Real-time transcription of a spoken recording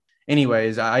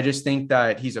anyways, I just think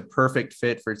that he's a perfect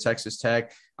fit for Texas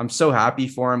Tech. I'm so happy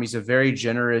for him. He's a very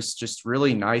generous, just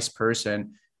really nice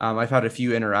person. I've had a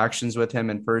few interactions with him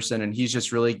in person, and he's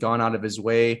just really gone out of his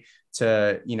way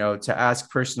to ask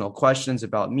personal questions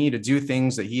about me, to do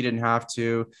things that he didn't have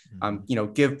to,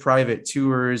 give private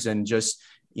tours and just,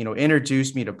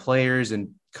 introduce me to players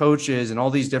and coaches and all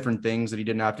these different things that he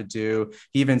didn't have to do.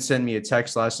 He even sent me a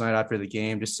text last night after the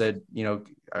game, just said,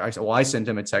 I sent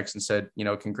him a text and said,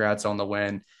 congrats on the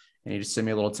win. And he just sent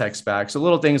me a little text back. So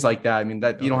little things like that. I mean,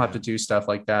 that you don't have to do stuff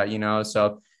like that,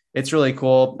 so it's really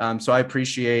cool. So I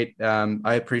appreciate him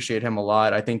a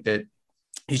lot. I think that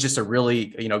he's just a really,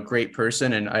 great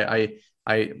person. And I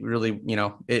really,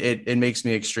 it makes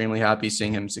me extremely happy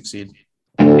seeing him succeed.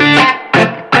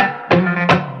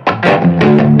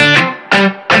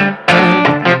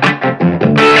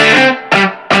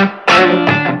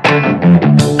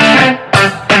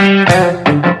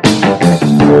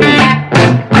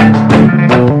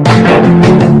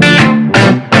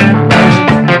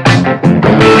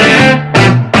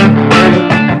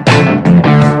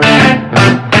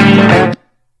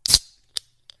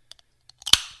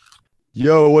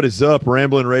 Yo, what is up,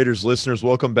 Ramblin' Raiders listeners?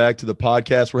 Welcome back to the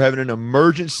podcast. We're having an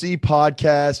emergency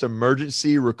podcast,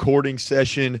 emergency recording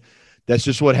session. That's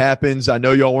just what happens. I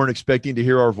know y'all weren't expecting to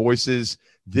hear our voices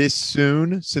this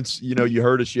soon since, you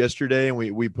heard us yesterday, and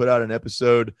we put out an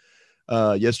episode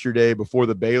yesterday before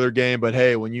the Baylor game. But,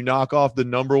 hey, when you knock off the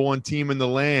number one team in the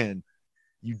land,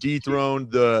 you dethroned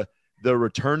the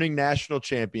returning national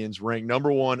champions, ranked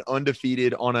number one,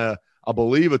 undefeated on I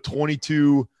believe, a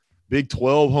 22 Big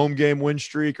 12 home game win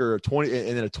streak, or a 20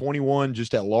 and then a 21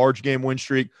 just at large game win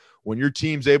streak. When your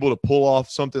team's able to pull off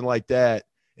something like that,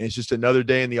 and it's just another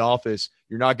day in the office,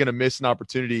 you're not going to miss an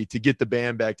opportunity to get the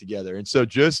band back together. And so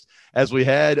just as we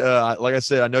had, like I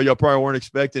said, I know y'all probably weren't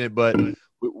expecting it, but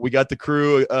we got the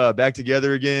crew back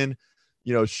together again.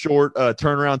 Short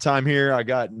turnaround time here. I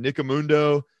got Nick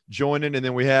Amundo joining, and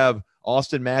then we have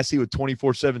Austin Massey with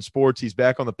 24/7 Sports. He's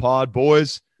back on the pod.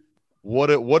 Boys,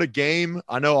 what a game.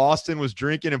 I know Austin was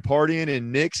drinking and partying,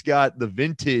 and Nick's got the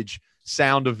vintage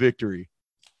sound of victory.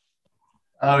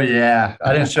 Oh, yeah.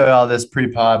 I didn't show y'all this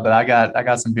pre-pod, but I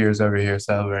got some beers over here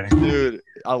celebrating. Dude,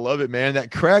 I love it, man. That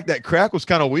crack was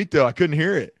kind of weak, though. I couldn't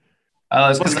hear it.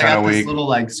 Oh, it's because I got this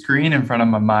little screen in front of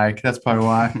my mic. That's probably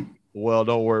why. Well,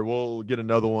 don't worry. We'll get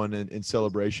another one in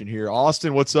celebration here.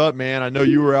 Austin, what's up, man? I know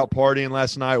you were out partying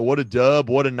last night. What a dub.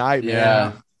 What a night,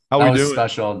 man. How we doing?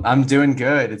 Special. I'm doing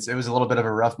good. It was a little bit of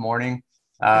a rough morning.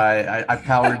 I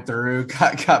powered through,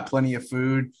 got plenty of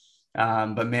food.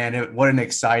 But man, what an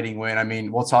exciting win. I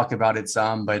mean, we'll talk about it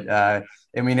some, but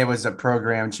it was a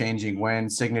program changing win,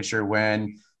 signature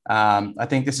win. I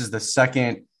think this is the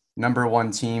second number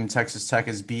one team Texas Tech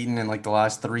has beaten in the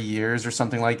last 3 years or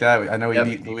something like that. I know we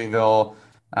beat Louisville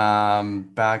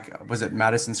back, was it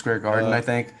Madison Square Garden, I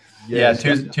think? Yeah,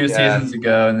 two seasons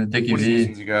ago, and then Dickie V.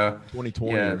 Seasons ago.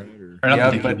 2020, yeah. right? Or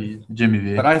not Dickie V, Jimmy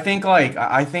V. But I think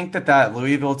that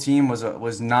Louisville team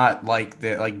was not like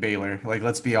Baylor.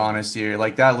 Let's be honest here.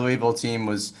 That Louisville team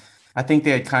was, I think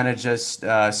they had kind of just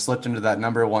slipped into that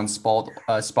number one spot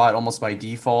almost by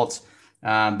default.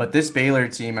 But this Baylor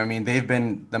team, I mean, they've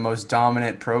been the most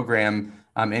dominant program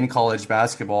in college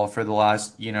basketball for the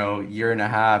last year and a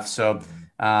half. So.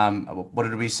 What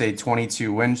did we say?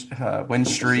 22 win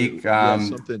streak.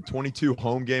 22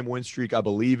 home game win streak, I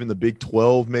believe, in the Big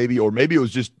 12, maybe it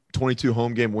was just 22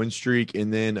 home game win streak,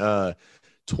 and then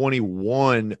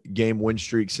 21 game win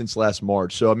streak since last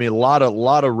March. So I mean, a lot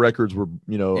of records were,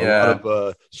 a lot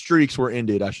of streaks were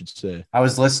ended, I should say. I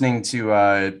was listening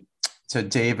to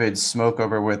David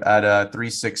Smokeover at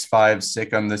 365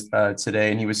 Sikkim this today,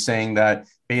 and he was saying that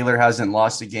Baylor hasn't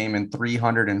lost a game in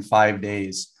 305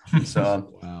 days.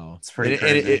 So wow, it's pretty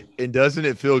crazy. And doesn't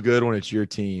it feel good when it's your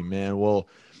team, man? Well,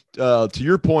 to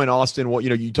your point, Austin,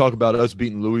 you talk about us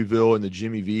beating Louisville in the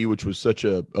Jimmy V, which was such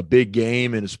a big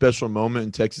game and a special moment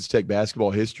in Texas Tech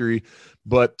basketball history.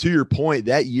 But to your point,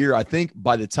 that year, I think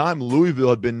by the time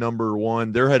Louisville had been number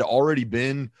one, there had already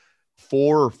been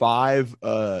 4 or 5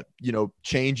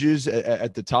 changes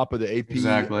at the top of the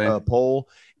AP poll.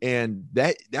 And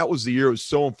that was the year. It was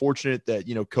so unfortunate that,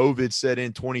 COVID set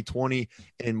in 2020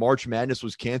 and March Madness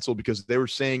was canceled because they were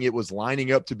saying it was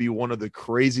lining up to be one of the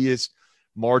craziest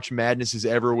March Madnesses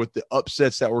ever with the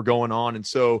upsets that were going on. And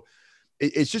so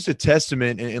it's just a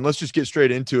testament. And let's just get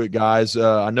straight into it, guys.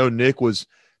 I know Nick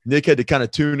had to kind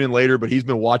of tune in later, but he's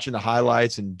been watching the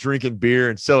highlights and drinking beer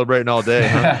and celebrating all day.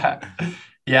 Huh?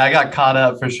 Yeah, I got caught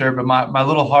up for sure, but my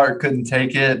little heart couldn't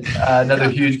take it. Another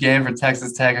huge game for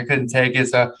Texas Tech. I couldn't take it.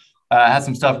 So had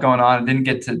some stuff going on. I didn't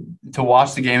get to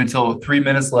watch the game until 3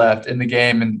 minutes left in the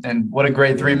game, and what a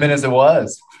great 3 minutes it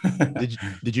was.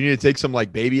 Did you need to take some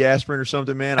like baby aspirin or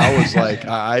something, man? I was like,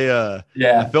 I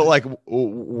felt like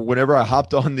whenever I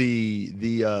hopped on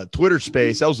the Twitter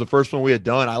space, that was the first one we had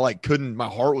done. I like couldn't, my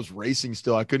heart was racing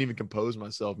still. I couldn't even compose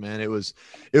myself, man. It was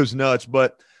nuts.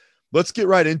 But let's get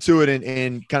right into it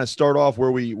and kind of start off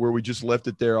where we just left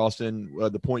it there, Austin.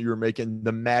 The point you were making,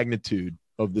 the magnitude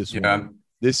of this one.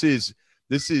 This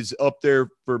is up there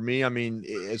for me. I mean,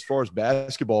 as far as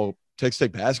basketball, Texas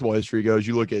Tech basketball history goes,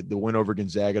 you look at the win over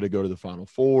Gonzaga to go to the Final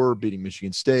Four, beating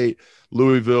Michigan State,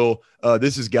 Louisville.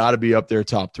 This has got to be up there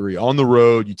top three. On the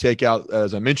road, you take out,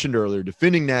 as I mentioned earlier,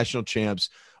 defending national champs,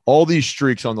 all these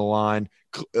streaks on the line,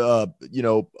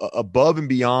 above and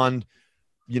beyond,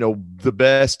 the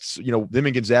best, them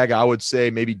and Gonzaga, I would say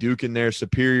maybe Duke in there,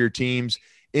 superior teams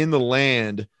in the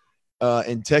land.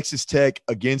 And Texas Tech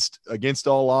against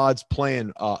all odds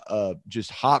playing just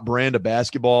hot brand of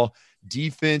basketball,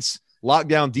 defense,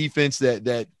 lockdown defense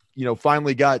that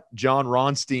finally got John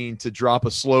Ronstein to drop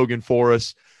a slogan for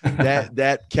us.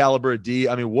 That caliber of D.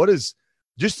 I mean, what is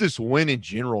just this win in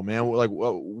general, man? Like,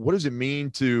 what does it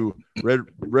mean to Red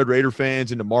Raider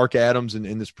fans and to Mark Adams and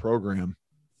in this program?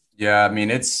 Yeah, I mean,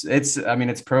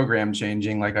 it's program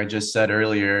changing, like I just said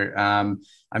earlier.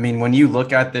 I mean, when you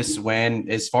look at this win,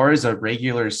 as far as a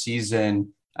regular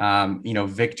season,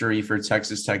 victory for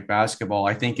Texas Tech basketball,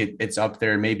 I think it's up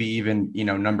there, maybe even,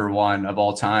 number one of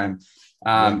all time.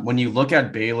 When you look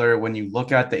at Baylor, when you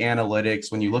look at the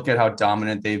analytics, when you look at how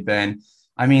dominant they've been,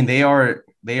 I mean, they are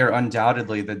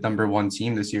undoubtedly the number one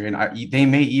team this year. And they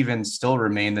may even still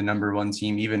remain the number one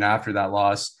team even after that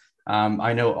loss.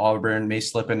 I know Auburn may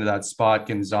slip into that spot.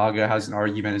 Gonzaga has an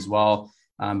argument as well.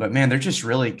 But man, they're just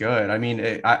really good. I mean,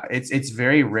 it's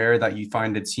very rare that you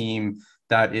find a team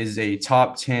that is a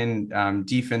top 10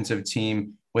 defensive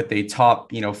team with a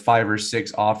top, 5 or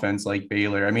 6 offense like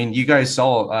Baylor. I mean, you guys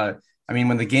saw,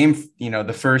 when the game,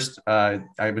 the first, I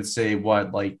would say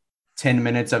 10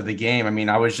 minutes of the game, I mean,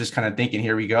 I was just kind of thinking,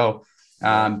 here we go.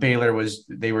 Baylor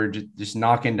they were just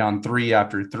knocking down 3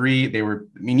 after 3.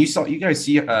 You guys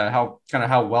see how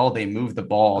well they moved the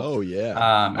ball. Oh yeah.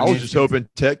 I was just hoping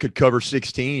Tech could cover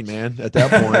 16, man, at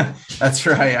that point. That's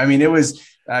right. I mean, it was,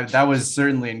 that was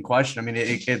certainly in question. I mean,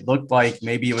 it looked like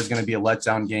maybe it was going to be a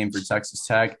letdown game for Texas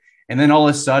Tech. And then all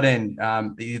of a sudden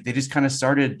they just kind of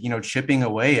started, chipping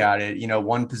away at it,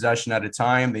 one possession at a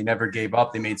time. They never gave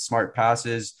up. They made smart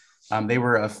passes. They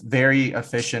were very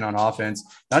efficient on offense.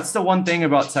 That's the one thing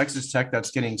about Texas Tech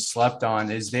that's getting slept on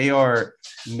is they are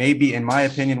maybe, in my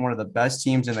opinion, one of the best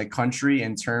teams in the country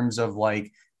in terms of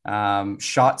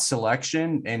shot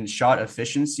selection and shot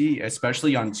efficiency,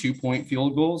 especially on 2-point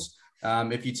field goals.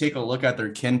 If you take a look at their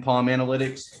KenPom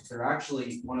analytics, they're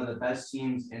actually one of the best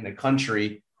teams in the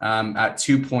country at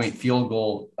 2-point field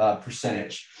goal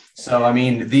percentage. So, I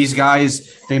mean, these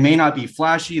guys, they may not be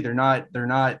flashy. They're not,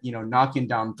 knocking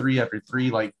down 3 after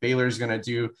 3 like Baylor's going to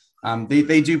do.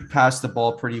 They do pass the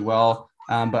ball pretty well.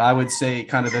 But I would say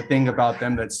kind of the thing about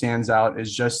them that stands out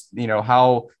is just,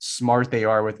 how smart they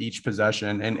are with each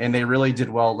possession. And they really did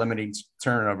well limiting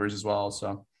turnovers as well.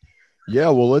 So, yeah,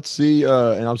 well, let's see.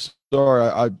 And I'm sorry,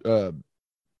 I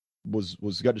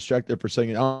got distracted there for a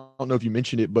second. I don't know if you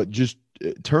mentioned it, but just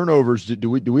turnovers.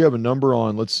 Do we have a number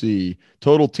on? Let's see.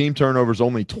 Total team turnovers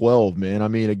only 12. Man, I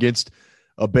mean, against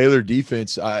a Baylor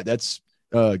defense, that's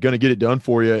going to get it done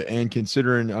for you. And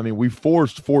considering, I mean, we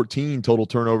forced 14 total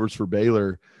turnovers for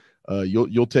Baylor.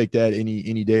 You'll take that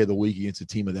any day of the week against a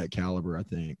team of that caliber, I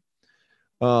think.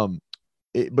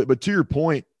 But to your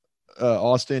point,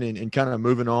 Austin, and kind of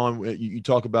moving on, you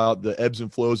talk about the ebbs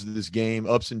and flows of this game,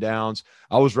 ups and downs.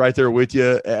 I was right there with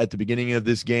you at the beginning of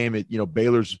this game.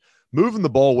 Baylor's moving the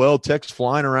ball well, Tech's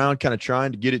flying around, kind of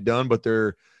trying to get it done, but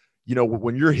they're,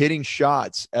 when you're hitting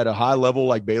shots at a high level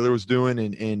like Baylor was doing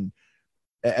and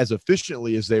as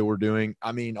efficiently as they were doing,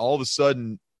 I mean, all of a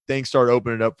sudden things start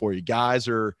opening up for you. Guys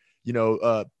are,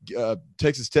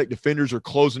 Texas Tech defenders are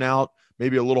closing out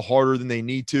maybe a little harder than they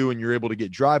need to, and you're able to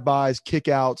get drive-bys,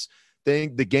 kick-outs. The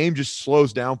game just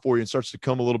slows down for you and starts to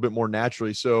come a little bit more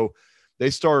naturally. So they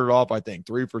started off, I think,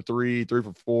 3 for 3, 3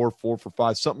 for 4, 4 for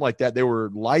 5, something like that. They were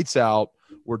lights out.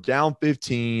 We're down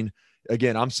 15.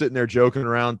 Again, I'm sitting there joking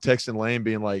around, texting Lane,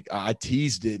 being like, I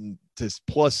teased it to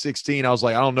plus 16. I was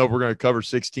like, I don't know if we're going to cover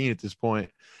 16 at this point.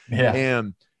 Yeah.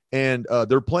 And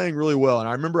they're playing really well. And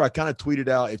I remember I kind of tweeted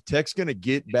out, if Tech's going to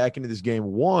get back into this game,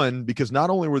 one, because not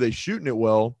only were they shooting it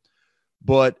well,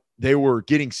 but they were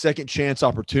getting second chance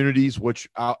opportunities, which,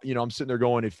 I'm sitting there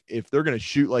going, if they're going to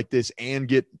shoot like this and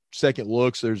get second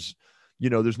looks, there's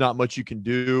not much you can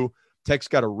do. Tech's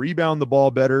got to rebound the ball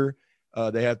better.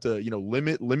 They have to,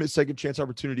 limit second chance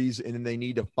opportunities, and then they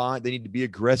need to be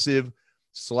aggressive,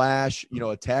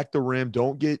 attack the rim.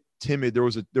 Don't get timid. There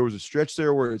was a stretch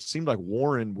there where it seemed like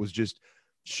Warren was just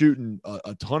shooting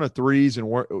a ton of threes and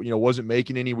wasn't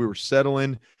making any. We were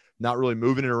settling, not really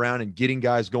moving it around and getting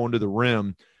guys going to the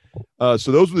rim.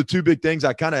 So those were the two big things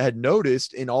I kind of had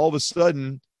noticed. And all of a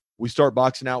sudden we start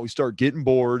boxing out, we start getting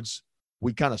boards.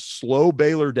 We kind of slow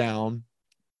Baylor down.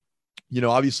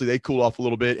 Obviously they cooled off a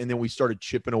little bit, and then we started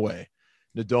chipping away.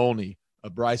 Nadolny,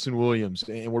 Bryson Williams,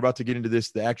 and we're about to get into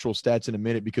the actual stats in a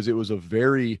minute, because it was a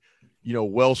very,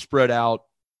 well spread out,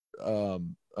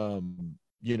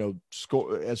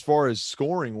 score as far as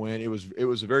scoring went. It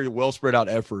was a very well spread out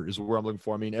effort is where I'm looking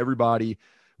for. I mean, everybody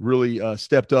really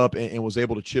stepped up and was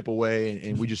able to chip away,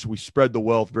 and we spread the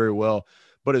wealth very well.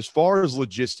 But as far as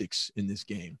logistics in this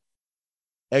game,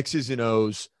 X's and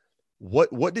O's,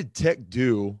 what did Tech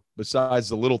do besides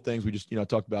the little things we just,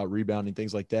 talked about, rebounding,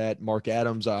 things like that? Mark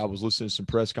Adams, I was listening to some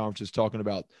press conferences talking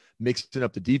about mixing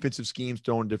up the defensive schemes,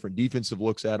 throwing different defensive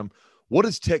looks at them. What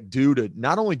does Tech do to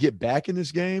not only get back in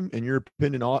this game, in your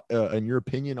opinion,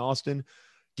 Austin,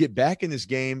 get back in this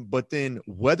game, but then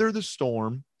weather the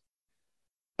storm,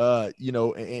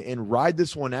 and ride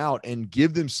this one out and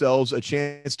give themselves a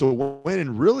chance to win?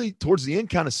 And really towards the end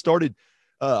kind of started,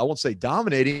 I won't say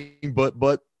dominating, but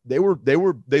they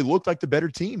looked like the better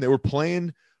team. They were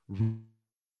playing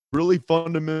really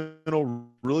fundamental,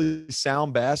 really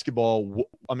sound basketball.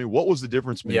 I mean, what was the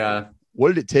difference, man? Yeah. What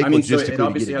did it take logistically? So it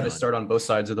obviously had to start on both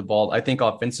sides of the ball. I think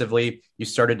offensively, you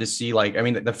started to see,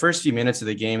 the first few minutes of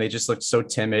the game, they just looked so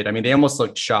timid. I mean, they almost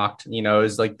looked shocked. It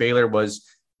was like Baylor was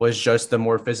just the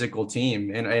more physical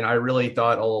team. And I really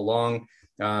thought all along,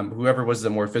 whoever was the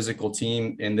more physical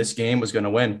team in this game was going to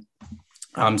win,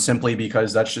 simply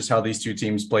because that's just how these two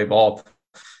teams play ball.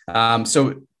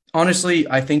 So honestly,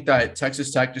 I think that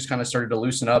Texas Tech just kind of started to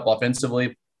loosen up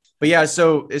offensively. But yeah,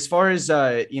 so as far as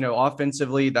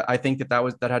offensively, I think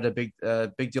that had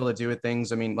a big deal to do with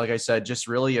things. I mean, like I said, just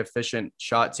really efficient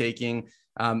shot taking.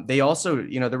 They also,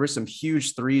 there were some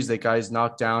huge threes that guys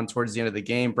knocked down towards the end of the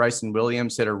game. Bryson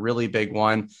Williams hit a really big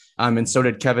one, and so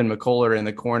did Kevin McCullough in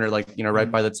the corner,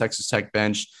 right by the Texas Tech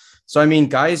bench. So I mean,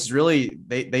 guys really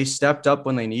they stepped up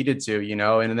when they needed to,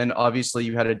 and then obviously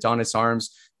you had Adonis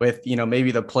Arms with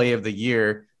maybe the play of the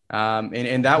year.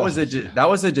 And that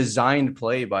was a designed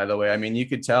play, by the way. I mean, you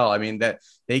could tell, that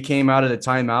they came out of the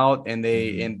timeout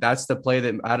and that's the play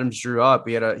that Adams drew up.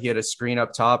 He had a screen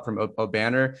up top from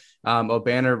Obanor.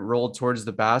 Obanor rolled towards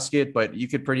the basket, but you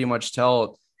could pretty much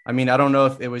tell. I mean, I don't know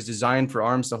if it was designed for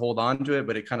Arms to hold on to it,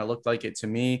 but it kind of looked like it to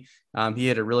me. He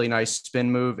had a really nice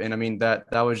spin move. And I mean,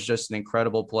 that was just an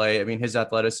incredible play. I mean, his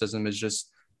athleticism is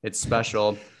it's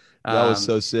special. That was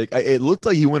so sick. It looked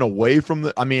like he went away from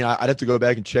the – I mean, I'd have to go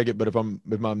back and check it, but if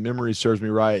my memory serves me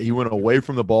right, he went away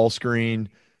from the ball screen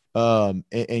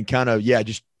and kind of,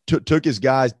 just took his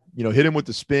guys, hit him with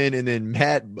the spin, and then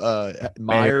Matt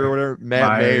Mayer or whatever,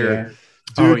 Mayer,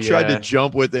 dude tried to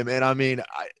jump with him. And I mean,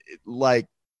 put it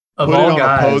on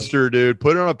a poster, dude.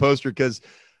 Put it on a poster, because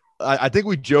 – I think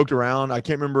we joked around. I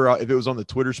can't remember if it was on the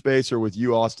Twitter space or with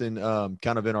you, Austin,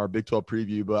 kind of in our Big 12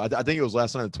 preview, but I think it was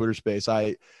last night on the Twitter space.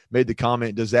 I made the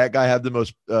comment, does that guy have the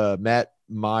most, Matt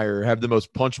Mayer, have the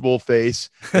most punchable face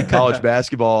in college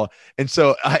basketball? And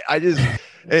so I just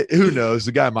 – who knows?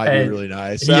 The guy might be really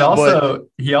nice. He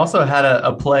also had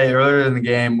a play earlier in the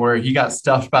game where he got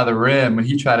stuffed by the rim when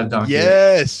he tried to dunk.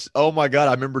 Yes. Oh my God.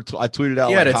 I remember I tweeted out.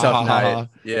 He had a tough night.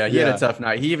 Yeah, he had a tough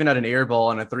night. He even had an air ball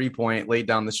and a 3-point late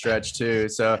down the stretch too.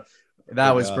 So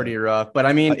that was pretty rough. But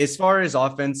I mean, as far as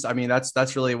offense, I mean,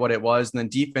 that's really what it was. And then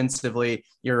defensively,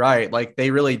 you're right.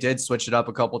 They really did switch it up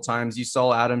a couple times. You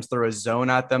saw Adams throw a zone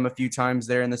at them a few times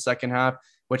there in the second half,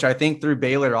 which I think threw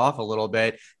Baylor off a little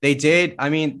bit. They did. I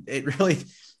mean, it really,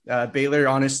 Baylor,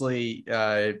 honestly,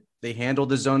 they handled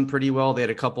the zone pretty well. They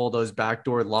had a couple of those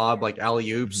backdoor lob,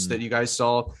 alley-oops that you guys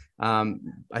saw.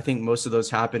 I think most of those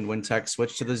happened when Tech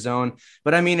switched to the zone.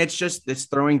 But, I mean, it's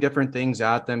throwing different things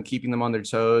at them, keeping them on their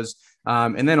toes.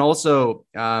 And then also,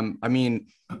 I mean,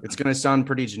 it's going to sound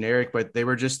pretty generic, but they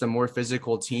were just a more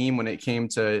physical team when it came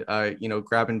to,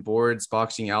 grabbing boards,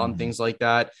 boxing out and things like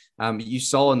that. You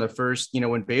saw in the first,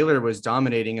 when Baylor was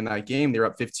dominating in that game, they were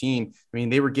up 15. I mean,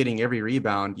 they were getting every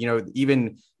rebound,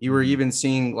 you were even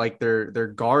seeing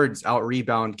their guards out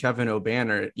rebound Kevin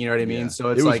Obanor. You know what I mean? So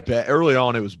it's bad. Early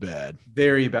on, it was bad.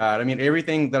 Very bad. I mean,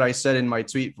 everything that I said in my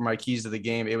tweet for my keys to the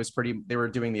game, they were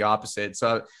doing the opposite.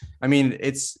 So, I mean,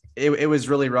 it was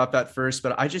really rough at first,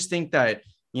 but I just think that,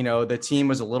 the team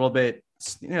was a little bit,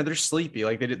 they're sleepy.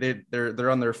 They're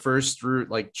on their first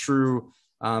true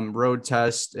road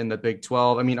test in the Big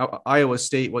 12. I mean, Iowa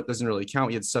State, what doesn't really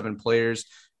count. You had 7 players.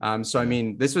 So, I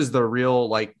mean, this was the real,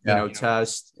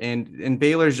 test. And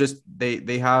Baylor's just,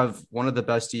 they have one of the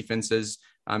best defenses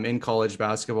in college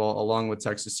basketball, along with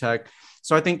Texas Tech.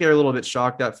 So I think they're a little bit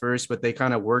shocked at first, but they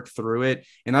kind of worked through it.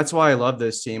 And that's why I love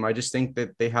this team. I just think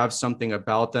that they have something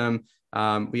about them.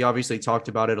 We obviously talked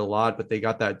about it a lot, but they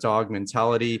got that dog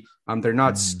mentality. They're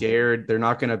not scared. They're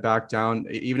not going to back down.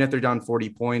 Even if they're down 40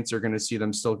 points, you're going to see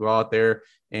them still go out there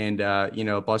and,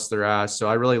 bust their ass. So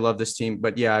I really love this team.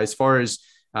 But yeah, as far as,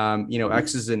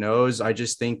 X's and O's, I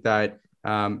just think that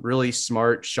really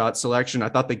smart shot selection. I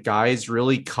thought the guys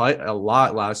really cut a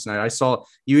lot last night. I saw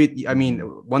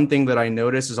one thing that I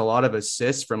noticed is a lot of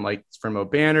assists from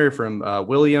O'Banner, from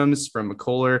Williams, from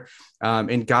McCullough,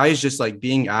 and guys just like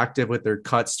being active with their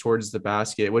cuts towards the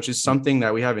basket, which is something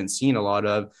that we haven't seen a lot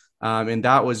of. And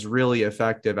that was really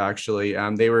effective, actually.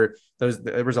 There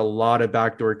was a lot of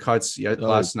backdoor cuts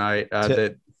last night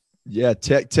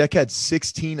Tech had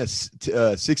 16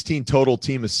 total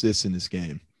team assists in this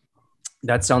game.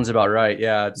 That sounds about right.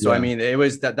 Yeah. So, I mean, it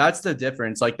was that's the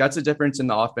difference. Like, that's a difference in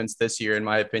the offense this year, in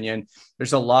my opinion.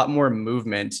 There's a lot more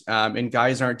movement, and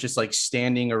guys aren't just like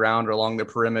standing around or along the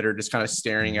perimeter, just kind of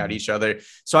staring at each other.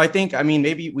 So I think,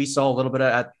 maybe we saw a little bit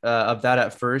of that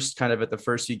at first, kind of at the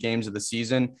first few games of the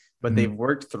season, but they've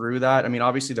worked through that.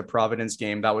 Obviously the Providence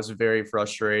game, that was very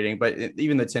frustrating, but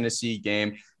even the Tennessee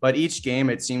game, but each game,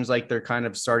 it seems like they're kind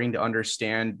of starting to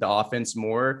understand the offense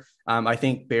more. I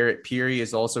think Barrett Peary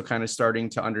is also kind of starting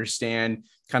to understand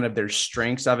kind of their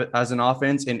strengths of it as an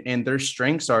offense, and their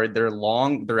strengths are they're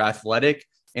long, they're athletic,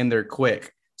 and they're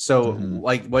quick. So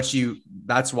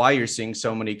that's why you're seeing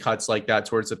so many cuts like that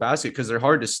towards the basket, because they're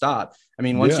hard to stop.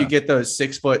 Once you get those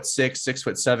 6'6",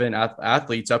 6'7"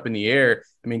 athletes up in the air,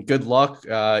 good luck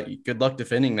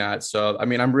defending that. So,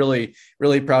 I'm really,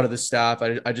 really proud of the staff.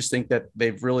 I just think that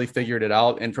they've really figured it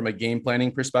out. And from a game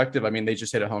planning perspective, they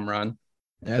just hit a home run.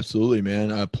 Absolutely,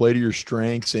 man. Play to your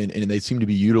strengths, and they seem to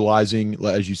be utilizing,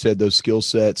 as you said, those skill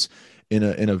sets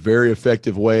in a very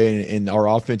effective way. And our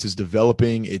offense is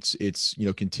developing. It's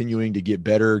continuing to get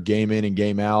better game in and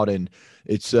game out. And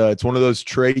it's one of those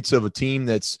traits of a team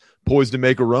that's poised to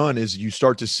make a run, is you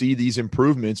start to see these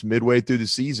improvements midway through the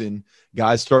season,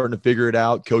 guys starting to figure it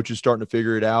out, coaches starting to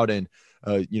figure it out, and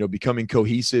becoming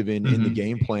cohesive in the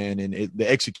game plan, and the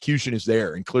execution is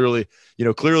there. And clearly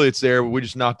it's there. We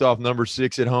just knocked off number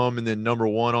 6 at home and then number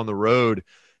 1 on the road.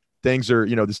 Things are,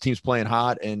 this team's playing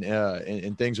hot,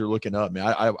 and things are looking up,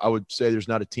 man. I would say there's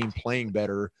not a team playing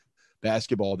better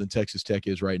basketball than Texas Tech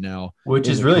is right now, which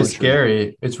is really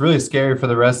scary. It's really scary for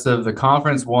the rest of the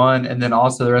conference, one, and then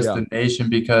also the rest of the nation,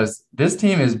 because this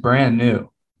team is brand new.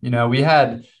 We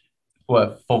had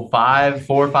four or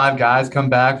five guys come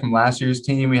back from last year's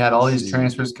team. We had all these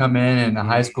transfers come in and a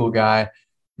high school guy.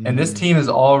 And this team is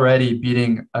already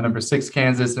beating a number 6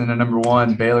 Kansas and a number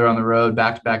 1 Baylor on the road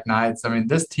back-to-back nights.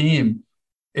 This team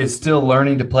is still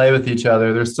learning to play with each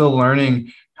other. They're still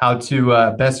learning how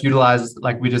to best utilize,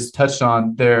 like we just touched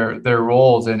on, their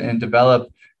roles and develop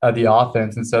the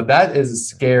offense. And so that is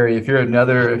scary. If you're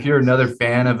another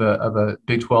fan of a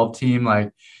Big 12 team,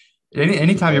 like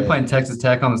anytime you're playing Texas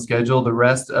Tech on the schedule, the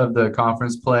rest of the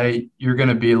conference play, you're going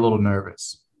to be a little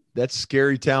nervous. That's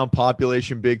scary town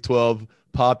population, Big 12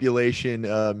 population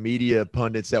media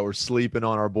pundits that were sleeping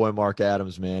on our boy Mark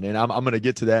Adams, man. And I'm going to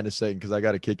get to that in a second, because I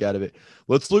got a kick out of it.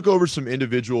 Let's look over some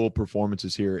individual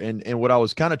performances here. And what I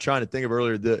was kind of trying to think of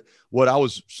earlier, what I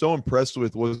was so impressed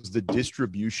with was the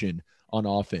distribution on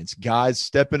offense, guys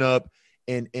stepping up,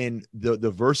 and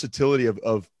the versatility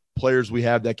of players we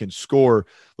have that can score.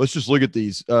 Let's just look at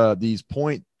these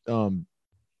point, the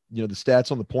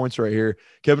stats on the points right here.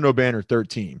 Kevin O'Banner,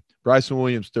 13. Bryson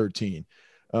Williams, 13.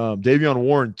 Davion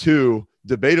Warren, 2,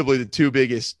 debatably the 2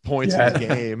 biggest points in the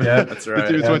game. Yeah, that's right.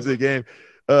 The 2 points in the game.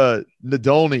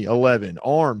 Nadolny, 11.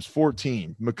 Arms,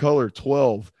 14. McCullough,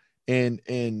 12. And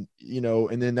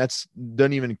then that's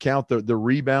doesn't even count the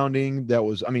rebounding. That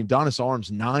was, Donis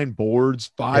Arms, 9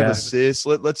 boards, 5 assists.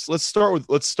 Let's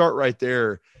start right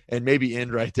there and maybe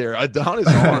end right there. Adonis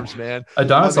Arms, man.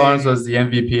 Adonis Arms was the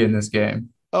MVP in this game.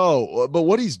 Oh, but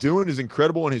what he's doing is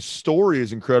incredible, and his story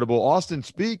is incredible. Austin,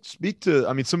 speak to,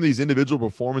 some of these individual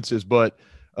performances, but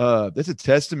that's a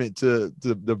testament to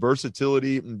the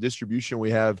versatility and distribution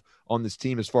we have on this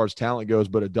team as far as talent goes.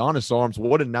 But Adonis Arms,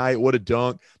 what a night, what a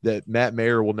dunk that Matt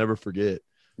Mayer will never forget.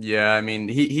 Yeah,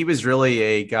 he was really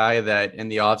a guy that in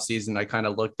the offseason I kind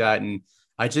of looked at, and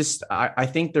I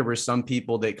think there were some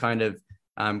people that kind of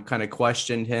kind of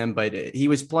questioned him, but he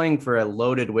was playing for a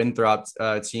loaded Winthrop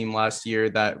team last year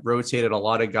that rotated a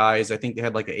lot of guys. I think they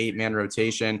had like an 8-man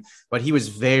rotation, but he was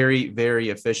very, very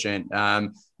efficient.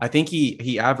 I think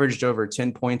he averaged over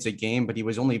 10 points a game, but he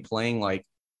was only playing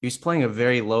he was playing a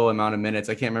very low amount of minutes.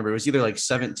 I can't remember. It was either like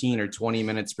 17 or 20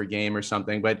 minutes per game or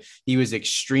something, but he was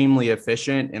extremely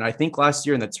efficient. And I think last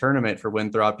year in the tournament for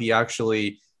Winthrop,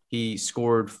 he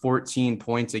scored 14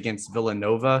 points against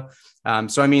Villanova.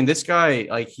 So, I mean, this guy,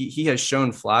 like he has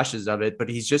shown flashes of it, but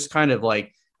he's just kind of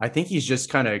like, I think he's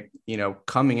just kind of,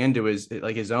 coming into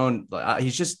his own,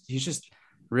 he's just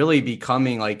really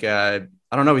becoming like,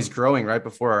 I don't know, he's growing right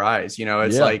before our eyes.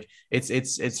 It's like,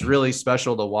 it's really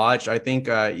special to watch. I think,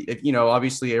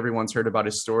 obviously everyone's heard about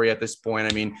his story at this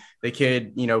point. I mean, the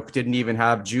kid, didn't even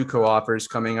have JUCO offers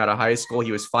coming out of high school.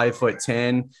 He was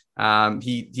 5'10".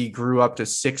 He grew up to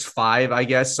 6'5", I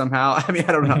guess, somehow. I mean,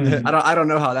 I don't know. I don't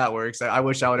know how that works. I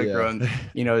wish I would have grown,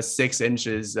 6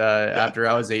 inches after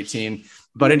I was 18.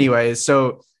 But anyways,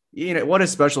 so what a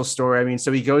special story. I mean,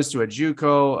 so he goes to a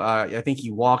JUCO. I think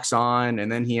he walks on, and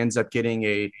then he ends up getting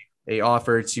a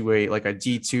offer to a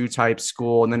D2 type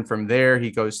school, and then from there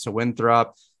he goes to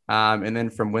Winthrop, and then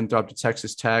from Winthrop to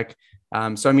Texas Tech.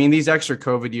 So I mean, these extra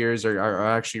COVID years are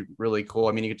actually really cool.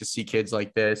 I mean, you get to see kids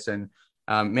like this, and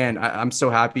man, I'm so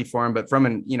happy for him. But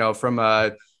from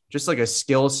just like a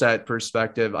skill set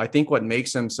perspective, I think what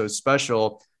makes him so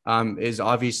special is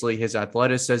obviously his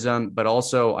athleticism, but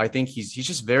also I think he's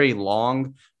just very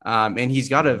long, and he's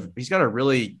got a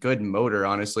really good motor,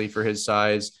 honestly, for his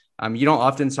size. You don't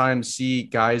oftentimes see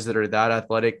guys that are that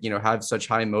athletic, have such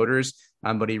high motors,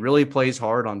 but he really plays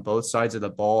hard on both sides of the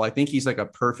ball. I think he's like a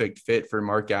perfect fit for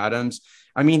Mark Adams.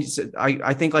 I mean,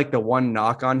 I think like the one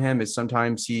knock on him is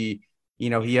sometimes he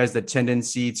has the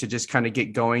tendency to just kind of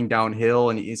get going downhill,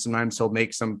 and sometimes he'll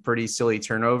make some pretty silly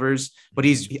turnovers. But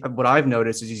what I've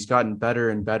noticed is he's gotten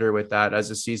better and better with that as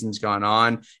the season's gone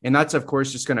on. And that's, of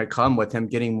course, just going to come with him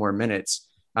getting more minutes.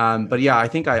 But yeah, I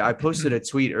think I posted a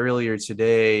tweet earlier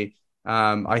today.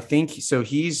 I think so.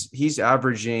 He's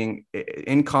averaging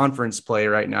in conference play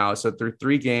right now. So through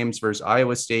 3 games versus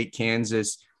Iowa State,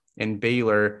 Kansas, and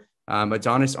Baylor,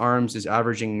 Adonis Arms is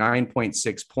averaging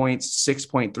 9.6 points,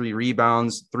 6.3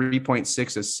 rebounds,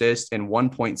 3.6 assists, and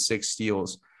 1.6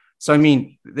 steals. So, I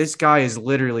mean, this guy is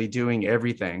literally doing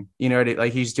everything,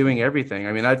 he's doing everything.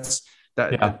 I mean, that's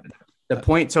that. Yeah. The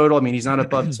point total, I mean, he's not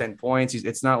above 10 points.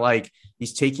 It's not like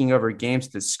he's taking over games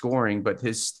to scoring, but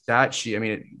his stat sheet, I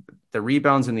mean, the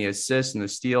rebounds and the assists and the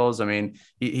steals, I mean,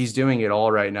 he's doing it all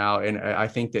right now. And I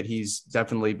think that he's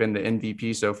definitely been the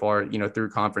MVP so far,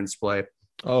 through conference play.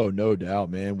 Oh, no doubt,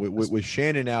 man. With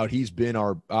Shannon out, he's been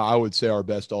I would say our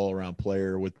best all-around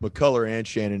player, with McCullough and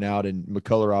Shannon out, and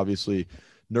McCullough obviously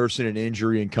nursing an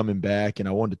injury and coming back, and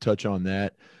I wanted to touch on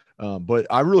that. But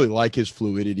I really like his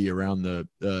fluidity around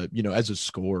as a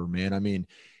scorer, man. I mean,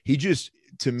 he just,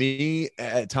 to me,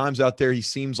 at times out there, he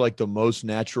seems like the most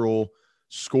natural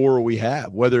scorer we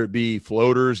have, whether it be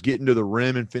floaters, getting to the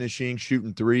rim and finishing,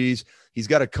 shooting threes. He's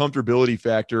got a comfortability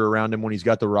factor around him when he's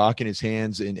got the rock in his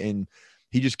hands, and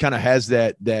he just kind of has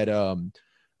that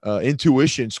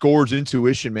intuition, scorer's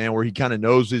intuition, man, where he kind of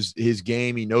knows his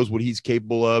game. He knows what he's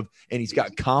capable of, and he's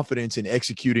got confidence in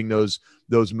executing those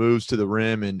moves to the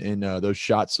rim and those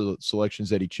shot selections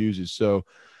that he chooses. So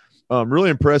really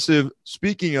impressive.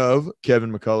 Speaking of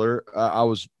Kevin McCullough, I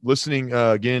was listening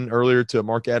again earlier to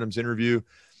Mark Adams' interview.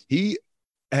 He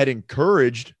had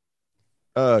encouraged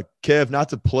Kev not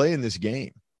to play in this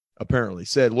game. Apparently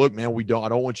said, look, man, I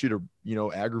don't want you to,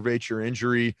 aggravate your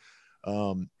injury.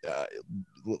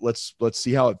 Let's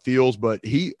see how it feels. But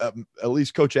he, at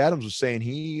least Coach Adams was saying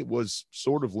he was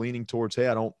sort of leaning towards, hey,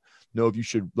 I don't know if you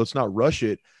should, let's not rush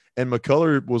it. And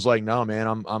McCullough was like, no, man,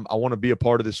 I want to be a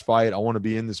part of this fight. I want to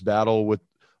be in this battle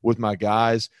with my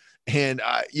guys. And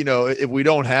if we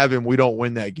don't have him, we don't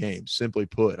win that game, simply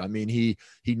put. I mean, he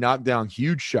knocked down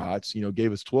huge shots,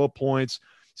 gave us 12 points,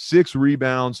 6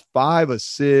 rebounds, 5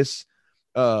 assists,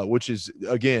 which is,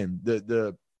 again,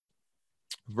 the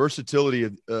versatility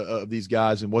of these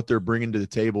guys and what they're bringing to the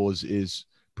table is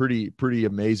pretty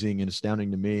amazing and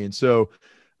astounding to me. And so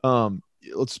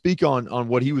let's speak on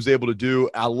what he was able to do.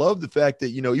 I love the fact that,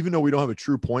 even though we don't have a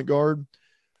true point guard,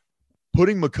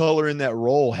 putting McCullough in that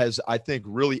role has, I think,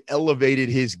 really elevated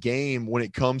his game when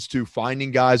it comes to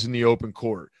finding guys in the open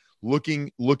court,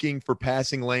 looking for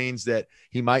passing lanes that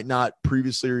he might not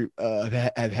previously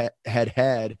have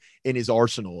had in his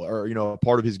arsenal or, a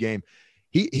part of his game.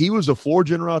 He was a floor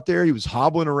general out there. He was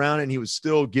hobbling around and he was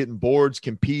still getting boards,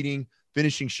 competing,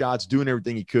 finishing shots, doing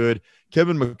everything he could.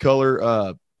 Kevin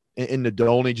McCullough and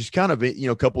Nadolny, just kind of,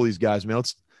 a couple of these guys, man,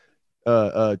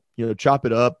 chop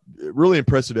it up. Really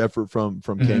impressive effort from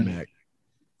K-Mac.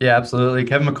 Yeah, absolutely.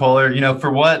 Kevin McCullar,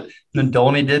 for what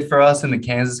Nadolny did for us in the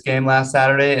Kansas game last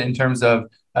Saturday in terms of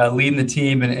leading the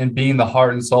team and being the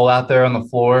heart and soul out there on the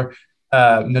floor.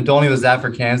 Nadolny was that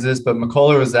for Kansas, but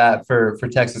McCullar was that for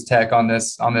Texas Tech on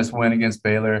this win against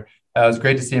Baylor. It was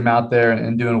great to see him out there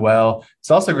and doing well. It's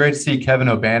also great to see Kevin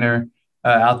Obanor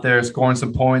out there scoring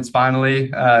some points finally.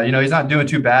 He's not doing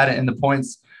too bad in the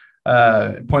points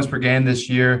per game this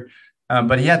year.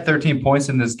 But he had 13 points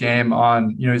in this game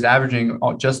he's averaging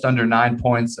just under 9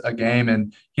 points a game.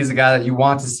 And he's a guy that you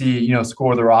want to see,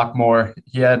 score the rock more.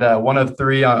 He had 1 of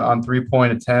 3 on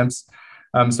 3-point attempts.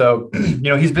 So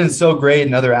he's been so great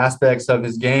in other aspects of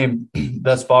his game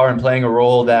thus far and playing a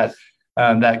role that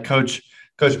Coach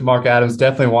Mark Adams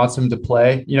definitely wants him to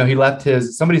play. He left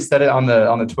somebody said it on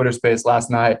the Twitter space last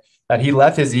night, that he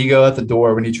left his ego at the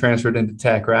door when he transferred into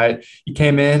Tech, right? He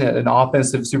came in an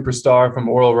offensive superstar from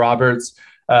Oral Roberts,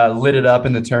 lit it up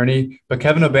in the tourney. But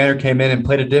Kevin Obanor came in and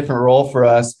played a different role for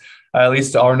us, at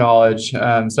least to our knowledge,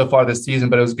 so far this season.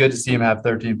 But it was good to see him have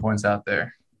 13 points out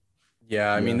there.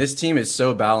 Yeah, I mean, this team is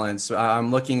so balanced.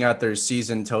 I'm looking at their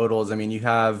season totals. I mean, you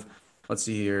have, let's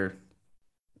see here.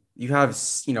 You have,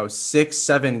 6,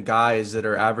 7 guys that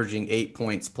are averaging 8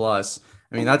 points plus.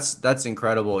 I mean, that's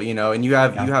incredible, and you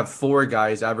have 4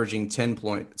 guys averaging 10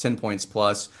 points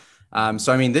plus.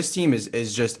 So I mean, this team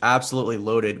is just absolutely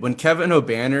loaded. When Kevin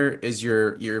Obanor is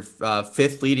your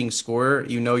 5th leading scorer,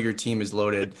 your team is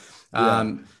loaded.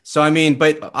 Yeah. So I mean,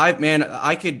 but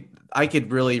I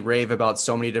could really rave about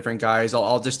so many different guys.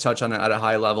 I'll just touch on it at a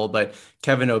high level, but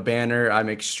Kevin Obanor, I'm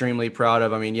extremely proud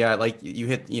of. I mean, yeah, like you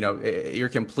hit, you're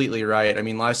completely right. I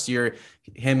mean, last year,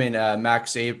 him and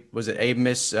Max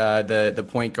Abmas, the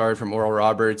point guard from Oral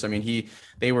Roberts. I mean,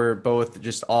 they were both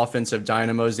just offensive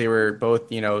dynamos. They were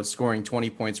both, scoring 20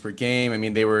 points per game. I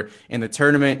mean, they were in the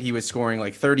tournament. He was scoring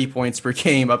like 30 points per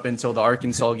game up until the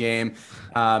Arkansas game.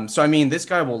 So I mean, this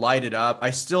guy will light it up.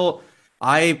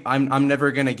 I'm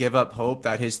never going to give up hope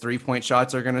that his 3-point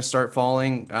shots are going to start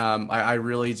falling. I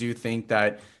really do think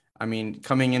that, I mean,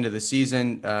 coming into the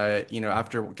season,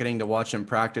 after getting to watch him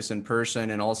practice in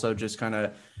person and also just kind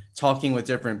of talking with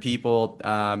different people,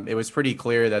 it was pretty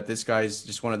clear that this guy's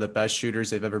just one of the best shooters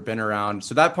they've ever been around.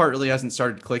 So that part really hasn't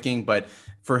started clicking, but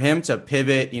for him to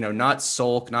pivot, not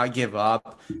sulk, not give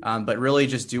up, but really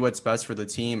just do what's best for the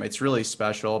team, it's really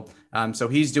special. So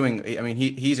he's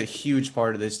a huge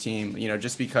part of this team,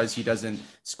 just because he doesn't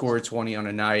score 20 on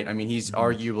a night. I mean, he's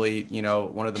arguably,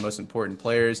 one of the most important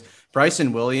players.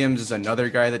 Bryson Williams is another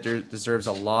guy that deserves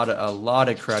a lot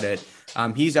of credit.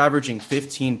 He's averaging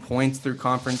 15 points through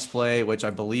conference play, which I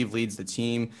believe leads the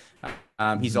team.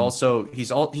 He's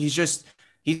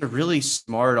a really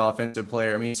smart offensive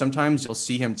player. I mean, sometimes you'll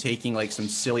see him taking like some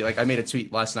silly, like I made a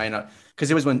tweet last night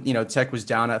because it was when, Tech was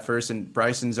down at first and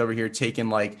Bryson's over here taking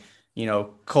like,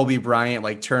 Kobe Bryant,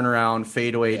 like turnaround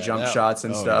fadeaway jump shots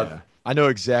and stuff. Yeah. I know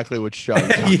exactly what shot you're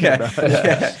talking about.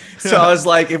 Yeah. So I was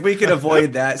like, if we could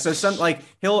avoid that. So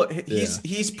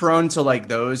he's prone to like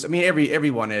those. I mean,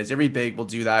 every big will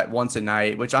do that once a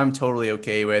night, which I'm totally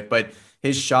okay with, but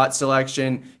his shot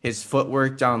selection, his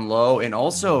footwork down low, and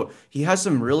also he has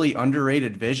some really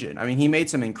underrated vision. I mean, he made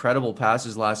some incredible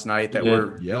passes last night that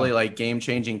were really like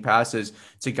game-changing passes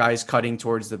to guys cutting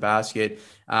towards the basket.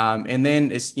 And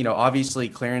then it's, obviously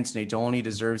Clarence Nadolny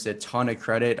deserves a ton of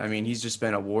credit. I mean, he's just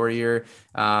been a warrior.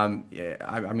 I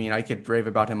mean, I could rave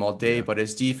about him all day, but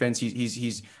his defense,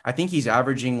 I think he's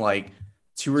averaging like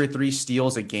 2 or 3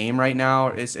 steals a game right now.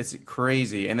 It's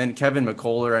crazy. And then Kevin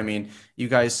McCullar, I mean, you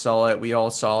guys saw it. We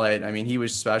all saw it. I mean, he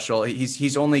was special.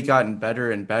 He's only gotten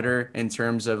better and better in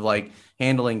terms of like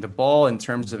handling the ball, in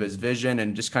terms of his vision,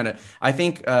 and just kind of, I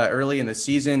think early in the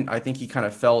season, I think he kind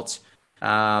of felt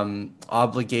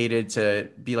obligated to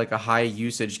be like a high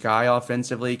usage guy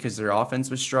offensively because their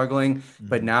offense was struggling.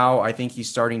 But now I think he's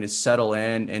starting to settle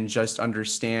in and just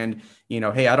understand,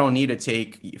 hey, I don't need to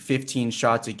take 15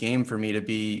 shots a game for me to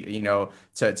be,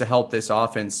 to help this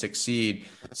offense succeed.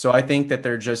 So I think that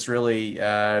they're just really,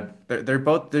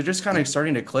 they're just kind of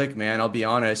starting to click, man. I'll be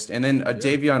honest. And then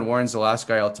Davion Warren's the last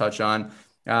guy I'll touch on.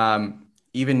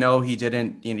 Even though he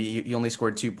didn't, he only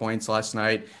scored 2 points last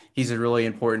night. He's a really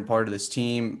important part of this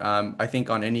team. I think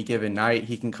on any given night,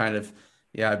 he can kind of,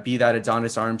 be that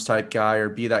Adonis Arms type guy or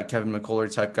be that Kevin McCullar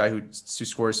type guy who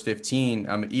scores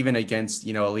 15, even against,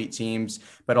 elite teams.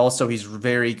 But also he's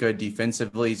very good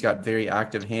defensively. He's got very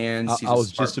active hands. I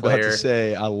was just about to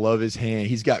say, I love his hand.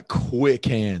 He's got quick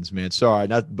hands, man. Sorry,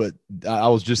 but I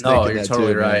was just thinking that too. No, you're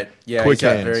totally right. Man. Yeah, he's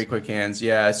got very quick hands.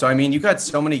 Yeah. So, I mean, you've got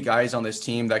so many guys on this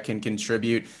team that can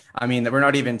contribute. I mean, we're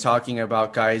not even talking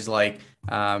about guys like,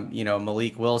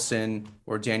 Malik Wilson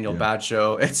or Daniel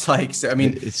Batcho. It's like, I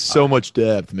mean, it's so much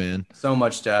depth, man. So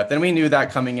much depth. And we knew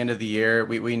that coming into the year.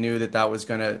 We knew that was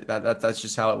that's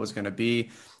just how it was gonna be.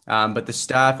 But the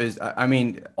staff is, I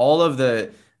mean,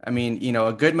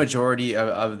 a good majority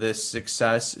of this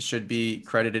success should be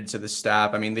credited to the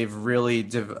staff. I mean, they've really,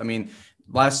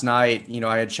 last night,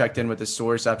 I had checked in with the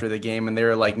source after the game and they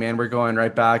were like, man, we're going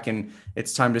right back and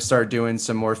it's time to start doing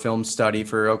some more film study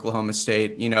for Oklahoma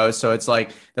State, so it's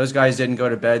like those guys didn't go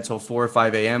to bed till 4 or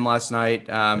 5 a.m. last night.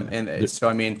 So,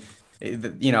 I mean, they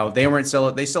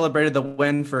celebrated the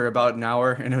win for about an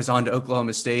hour and it was on to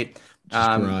Oklahoma State.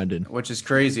 Which is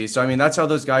crazy. So, I mean, that's how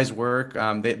those guys work.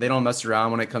 They don't mess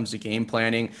around when it comes to game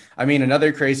planning. I mean,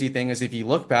 another crazy thing is if you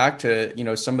look back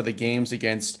to, some of the games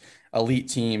against elite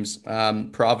teams,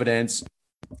 Providence,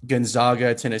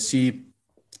 Gonzaga, Tennessee,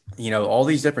 all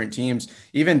these different teams,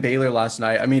 even Baylor last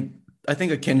night. I mean, I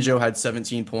think Akinjo had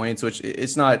 17 points, which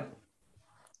it's not,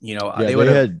 they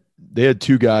had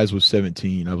two guys with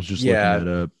 17. I was just looking that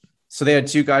up. So they had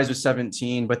two guys with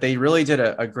 17, but they really did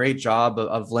a great job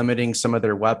of limiting some of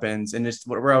their weapons. And just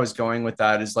where I was going with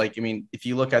that is like, I mean, if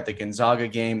you look at the Gonzaga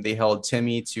game, they held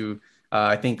Timmy to,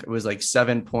 I think it was like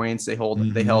 7 points. They held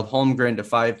Holmgren to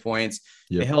 5 points.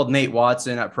 Yep. They held Nate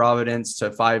Watson at Providence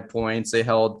to 5 points. They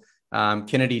held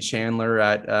Kennedy Chandler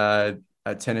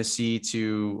at Tennessee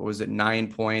to,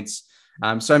 9 points.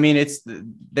 So, I mean, it's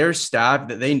their staff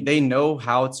that they know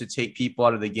how to take people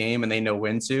out of the game and they know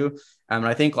when to. And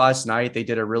I think last night they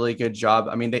did a really good job.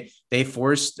 I mean, they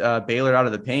forced Baylor out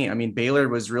of the paint. I mean, Baylor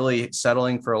was really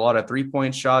settling for a lot of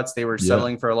 3-point shots. They were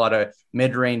settling for a lot of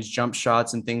mid-range jump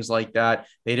shots and things like that.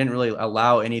 They didn't really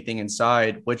allow anything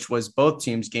inside, which was both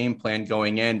teams' game plan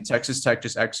going in. Texas Tech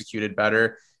just executed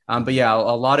better. But yeah,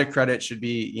 a lot of credit should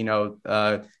be,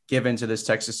 given to this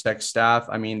Texas Tech staff.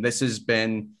 I mean, this has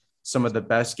been some of the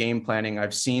best game planning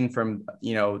I've seen from,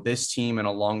 this team in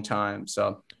a long time.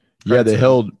 So yeah, they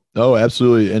held. Oh,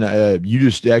 absolutely. And you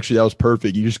just that was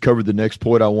perfect. You just covered the next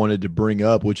point I wanted to bring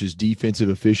up, which is defensive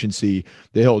efficiency.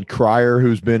 They held Cryer,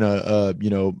 who's been a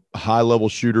high level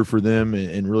shooter for them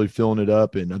and really filling it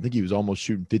up. And I think he was almost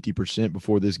shooting 50%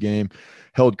 before this game.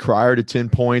 Held Cryer to 10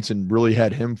 points and really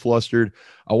had him flustered.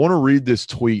 I want to read this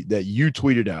tweet that you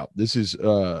tweeted out. This is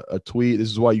a tweet.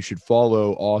 This is why you should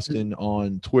follow Austin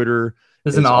on Twitter.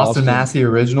 This is an Austin Massey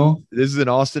original. This is an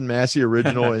Austin Massey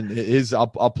original, and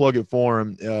I'll plug it for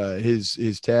him.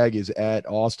 His tag is at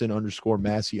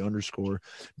Austin_Massey_.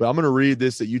 But I'm going to read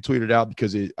this that you tweeted out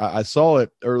because I saw it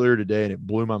earlier today and it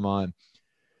blew my mind.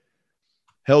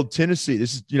 Held Tennessee.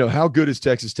 This is how good is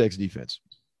Texas Tech's defense?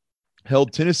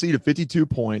 Held Tennessee to 52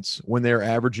 points when they're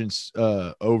averaging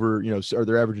they're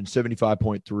averaging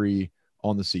 75.3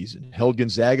 on the season. Held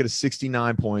Gonzaga to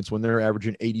 69 points when they're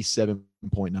averaging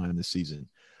 87.9 this season.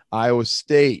 Iowa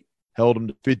State held them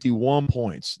to 51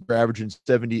 points. They're averaging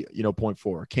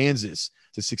 70.4. Kansas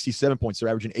to 67 points. They're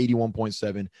averaging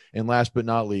 81.7. And last but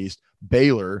not least,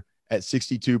 Baylor at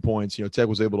 62 points. Tech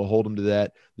was able to hold them to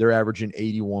that. They're averaging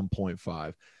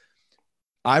 81.5.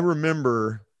 I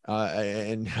remember,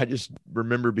 and I just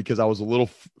remember because I was a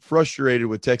little frustrated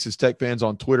with Texas Tech fans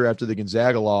on Twitter after the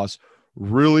Gonzaga loss,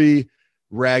 really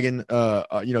ragging,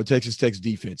 Texas Tech's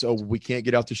defense. Oh, we can't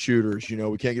get out to shooters. We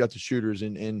can't get out to shooters,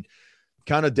 and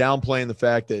kind of downplaying the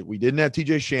fact that we didn't have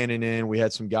TJ Shannon in. We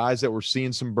had some guys that were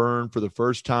seeing some burn for the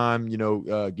first time.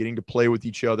 Getting to play with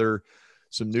each other,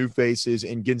 some new faces.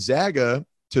 And Gonzaga,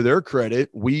 to their credit,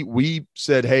 we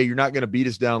said, hey, you're not going to beat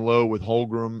us down low with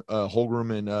Holmgren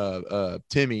and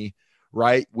Timmy.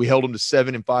 Right. We held them to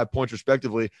 7 and 5 points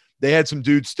respectively. They had some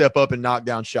dudes step up and knock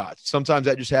down shots. Sometimes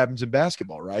that just happens in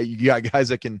basketball, right? You got guys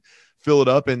that can fill it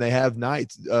up and they have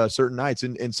nights, certain nights.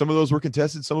 And some of those were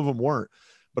contested. Some of them weren't.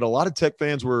 But a lot of Tech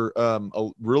fans were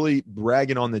really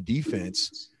bragging on the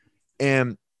defense.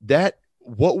 And going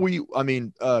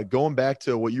back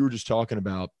to what you were just talking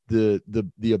about,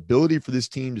 the ability for this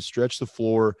team to stretch the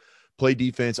floor, play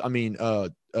defense. I mean,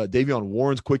 Davion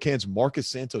Warren's quick hands, Marcus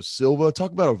Santos Silva.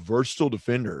 Talk about a versatile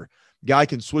defender. Guy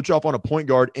can switch off on a point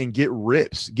guard and get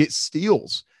rips, get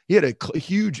steals. He had a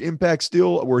huge impact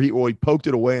steal where he poked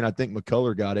it away, and I think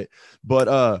McCullough got it.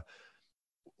 But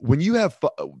when you have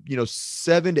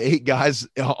 7 to 8 guys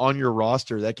on your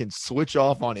roster that can switch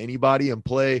off on anybody and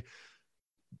play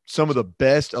some of the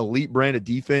best elite branded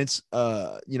defense,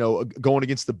 going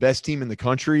against the best team in the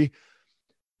country,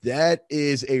 that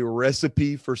is a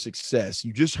recipe for success.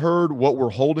 You just heard what we're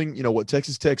holding, what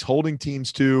Texas Tech's holding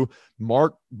teams to.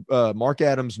 Mark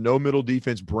Adams, no middle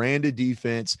defense, branded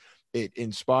defense. It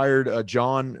inspired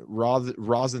John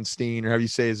Rosenstein, or however you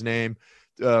say his name,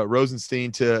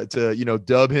 Rosenstein to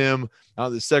dub him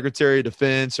the Secretary of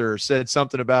Defense, or said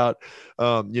something about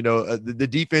the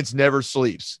defense never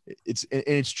sleeps.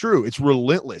 It's true. It's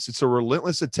relentless. It's a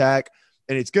relentless attack,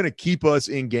 and it's going to keep us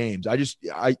in games.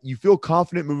 You feel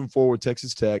confident moving forward with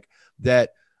Texas Tech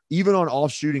that even on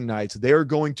off shooting nights, they're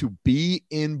going to be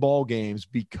in ball games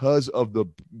because of the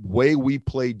way we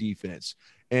play defense.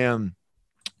 And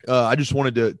I just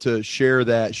wanted to share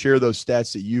those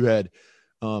stats that you had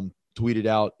tweeted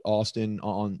out, Austin,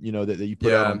 on that you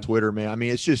put out on Twitter, man. I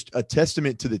mean, it's just a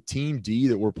testament to the team D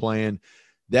that we're playing.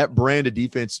 That brand of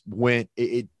defense when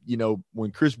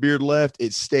Chris Beard left,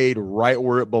 it stayed right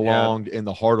where it belonged in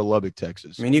the heart of Lubbock,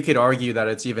 Texas. I mean, you could argue that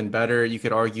it's even better. You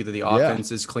could argue that the offense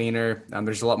is cleaner.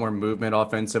 There's a lot more movement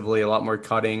offensively, a lot more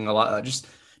cutting, a lot just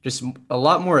a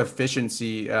lot more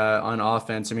efficiency on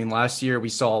offense. I mean, last year we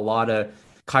saw a lot of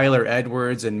Kyler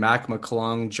Edwards and Mac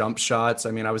McClung jump shots.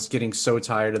 I mean, I was getting so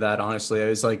tired of that, honestly. I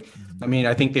was like, I mean,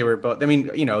 I think they were both,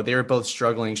 they were both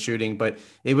struggling shooting, but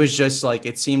it was just like,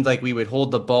 it seemed like we would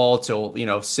hold the ball till,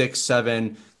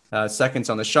 6-7 seconds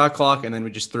on the shot clock, and then we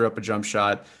just threw up a jump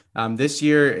shot. This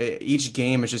year, each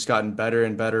game has just gotten better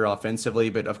and better offensively,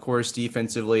 but of course,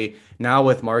 defensively, now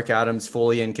with Mark Adams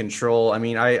fully in control. I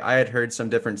mean, I had heard some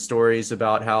different stories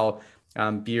about how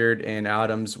Beard and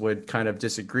Adams would kind of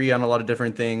disagree on a lot of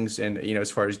different things, and as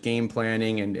far as game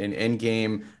planning and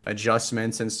in-game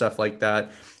adjustments and stuff like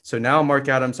that. So now Mark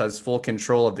Adams has full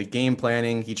control of the game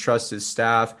planning. He trusts his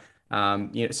staff. So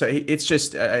it's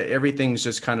just everything's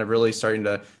just kind of really starting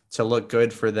to look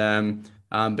good for them.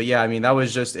 But yeah, I mean,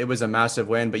 it was a massive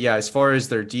win. But yeah, as far as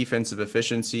their defensive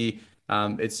efficiency,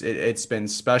 it's been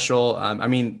special. I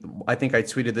mean, I think I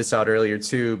tweeted this out earlier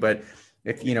too, but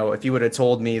if you would have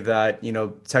told me that,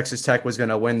 Texas Tech was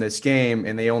going to win this game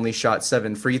and they only shot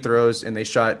 7 free throws and they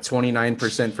shot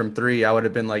 29% from 3, I would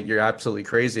have been like, you're absolutely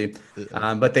crazy.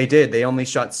 But they did. They only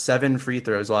shot 7 free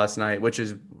throws last night,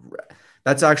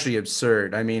 that's actually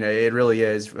absurd. I mean, it really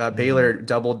is. Baylor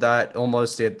doubled that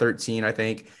almost. They had 13, I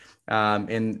think. But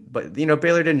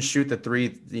Baylor didn't shoot the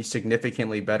 3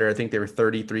 significantly better. I think they were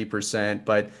 33%,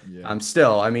 but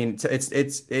still, I mean, it's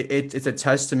a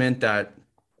testament that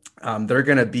they're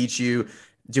going to beat you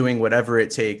doing whatever it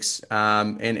takes.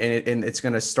 And it's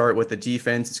going to start with the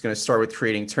defense. It's going to start with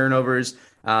creating turnovers.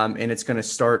 And it's going to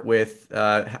start with,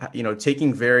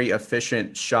 taking very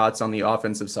efficient shots on the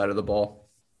offensive side of the ball.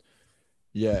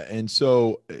 Yeah. And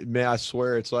so, man, I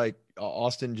swear it's like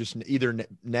Austin just either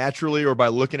naturally or by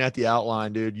looking at the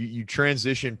outline, dude, you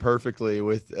transition perfectly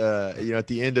with, at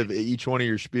the end of each one of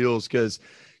your spiels, because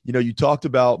you talked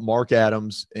about Mark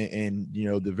Adams and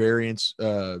the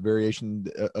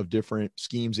variation of different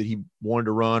schemes that he wanted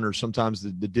to run, or sometimes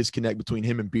the disconnect between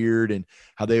him and Beard, and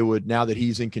how they would, now that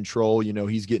he's in control,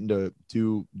 he's getting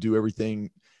to do everything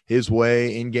his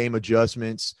way, in-game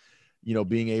adjustments,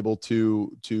 being able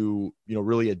to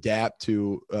really adapt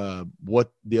to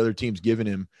what the other team's giving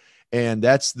him. And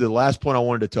that's the last point I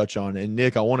wanted to touch on. And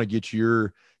Nick, I want to get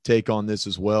your take on this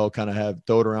as well, kind of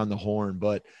throw it around the horn,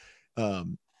 but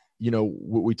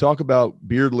we talk about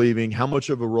Beard leaving. How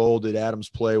much of a role did Adams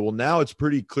play? Well, now it's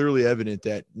pretty clearly evident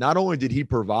that not only did he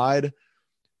provide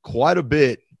quite a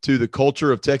bit to the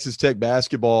culture of Texas Tech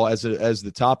basketball as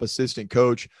the top assistant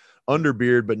coach under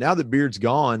Beard, but now that Beard's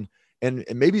gone, and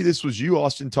maybe this was you,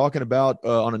 Austin, talking about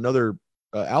on another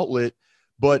outlet,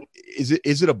 but is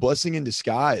it a blessing in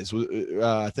disguise?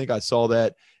 I think I saw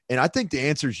that, and I think the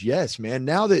answer is yes, man.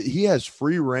 Now that he has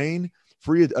free reign,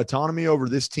 free autonomy over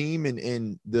this team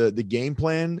and the game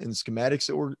plan and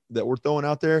schematics that we're throwing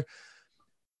out there,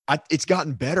 it's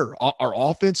gotten better. Our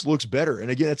offense looks better. And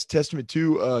again, that's a testament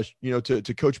to,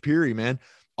 to Coach Peary, man.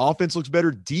 Offense looks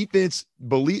better. Defense,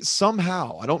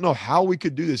 somehow, I don't know how we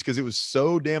could do this because it was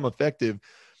so damn effective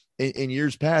in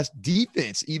years past.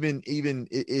 Defense even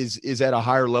is at a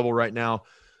higher level right now.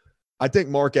 I think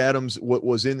Mark Adams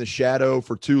was in the shadow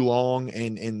for too long,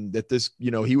 and that this,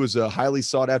 he was a highly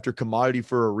sought after commodity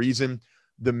for a reason.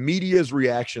 The media's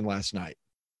reaction last night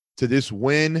to this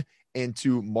win and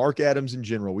to Mark Adams in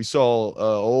general. We saw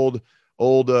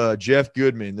old Jeff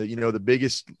Goodman, the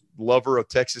biggest lover of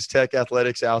Texas Tech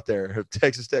athletics out there, of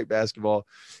Texas Tech basketball.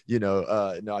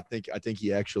 I think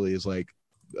he actually is like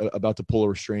about to pull a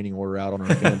restraining order out on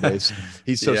our fan base.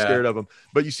 He's so scared of him.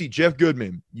 But you see Jeff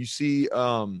Goodman, you see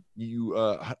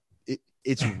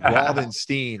It's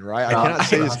Rothenstein, right? I cannot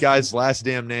say this guy's last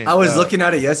damn name. I was looking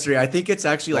at it yesterday. I think it's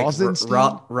actually like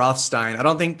Rosenstein? Rothstein. I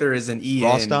don't think there is an E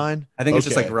Rothstein? I think it's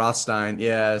just like Rothstein.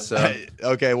 Yeah. So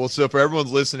okay. Well, so for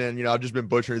everyone's listening, I've just been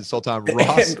butchering this whole time.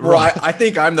 I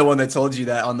think I'm the one that told you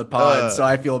that on the pod, so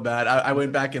I feel bad. I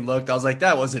went back and looked. I was like,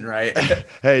 that wasn't right.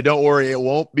 Hey, don't worry. It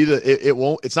won't be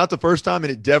it's not the first time,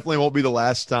 and it definitely won't be the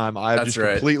last time. I have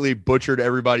completely butchered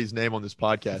everybody's name on this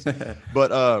podcast.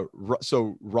 But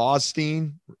so Rothstein.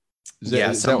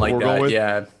 Something like that.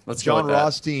 Yeah, let's John go with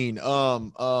Rothstein.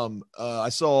 I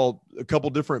saw a couple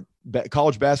different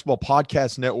college basketball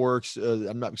podcast networks.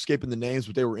 I'm not escaping the names,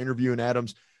 but they were interviewing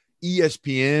Adams.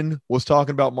 ESPN was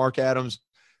talking about Mark Adams.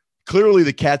 Clearly,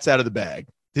 the cat's out of the bag.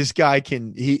 This guy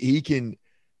he can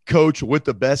coach with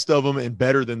the best of them and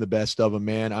better than the best of them,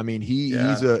 man. I mean,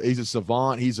 he's a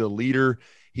savant. He's a leader.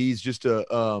 He's just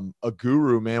a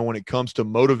guru, man, when it comes to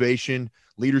motivation,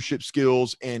 leadership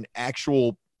skills, and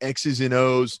actual X's and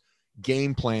O's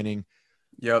game planning.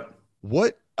 Yep.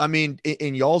 What, I mean,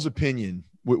 in y'all's opinion,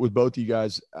 with both of you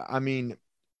guys, I mean,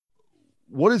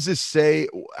 what does this say?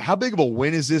 How big of a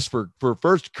win is this for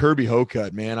first Kirby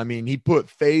Hocutt, man? I mean, he put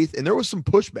faith, and there was some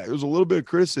pushback. There was a little bit of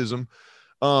criticism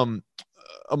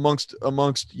amongst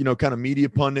kind of media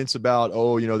pundits about,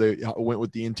 they went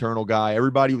with the internal guy.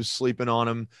 Everybody was sleeping on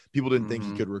him. People didn't think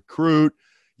he could recruit.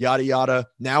 Yada, yada.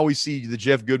 Now we see the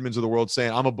Jeff Goodmans of the world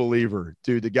saying, I'm a believer.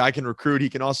 Dude, the guy can recruit. He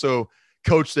can also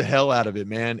coach the hell out of it,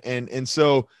 man. And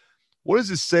so what does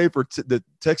this say for the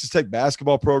Texas Tech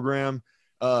basketball program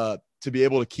to be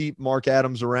able to keep Mark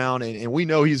Adams around? And we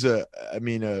know he's a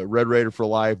Red Raider for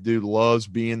life. Dude loves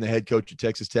being the head coach at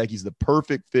Texas Tech. He's the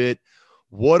perfect fit.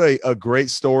 What a great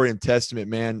story and testament,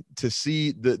 man, to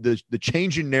see the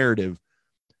changing narrative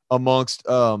amongst,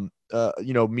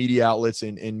 media outlets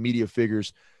and media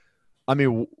figures. I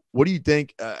mean, what do you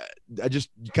think? I just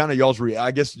kind of y'all's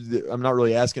I guess I'm not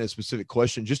really asking a specific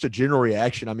question, just a general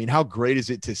reaction. I mean, how great is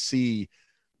it to see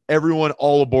everyone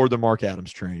all aboard the Mark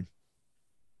Adams train?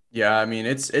 Yeah, I mean,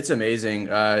 it's amazing.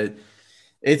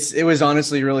 It was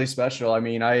honestly really special. I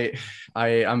mean,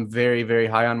 I'm very, very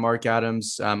high on Mark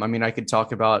Adams. I mean, I could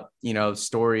talk about,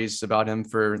 stories about him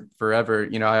for forever.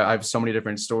 I have so many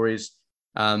different stories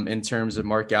in terms of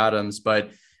Mark Adams, but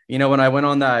when I went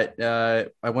on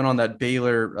that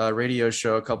Baylor radio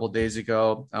show a couple of days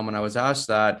ago, when I was asked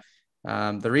that,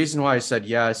 the reason why I said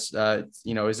yes,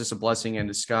 is this a blessing in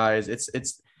disguise?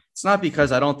 It's not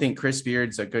because I don't think Chris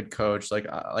Beard's a good coach.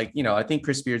 I think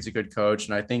Chris Beard's a good coach,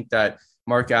 and I think that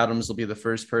Mark Adams will be the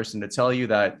first person to tell you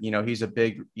that he's a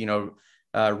big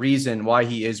reason why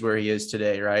he is where he is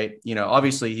today, right?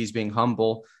 Obviously he's being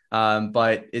humble.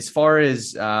 But as far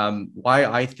as why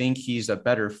I think he's a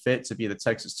better fit to be the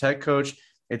Texas Tech coach,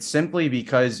 it's simply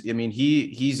because, I mean,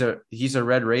 he's a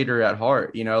Red Raider at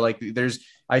heart.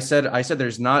 I said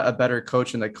there's not a better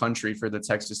coach in the country for the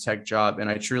Texas Tech job, and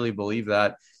I truly believe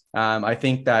that. I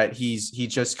think that he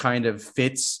just kind of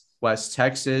fits West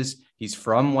Texas. He's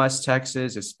from West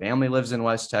Texas. His family lives in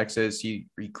West Texas. He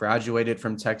graduated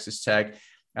from Texas Tech.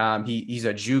 He's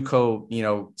a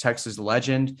JUCO, Texas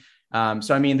legend.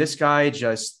 So, I mean, this guy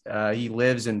just, he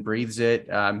lives and breathes it.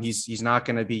 He's not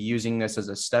going to be using this as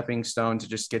a stepping stone to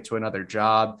just get to another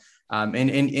job. And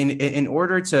in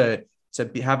order to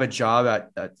have a job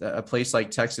at a place like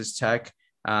Texas Tech,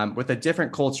 with a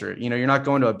different culture, you're not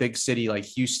going to a big city like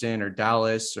Houston or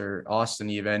Dallas or Austin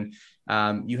even.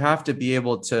 You have to be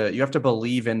able to, you have to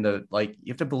believe in you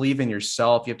have to believe in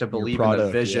yourself. You have to believe in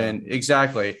the vision. Yeah.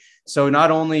 Exactly. So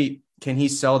not only can he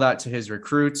sell that to his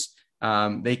recruits,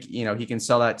 he can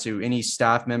sell that to any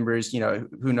staff members.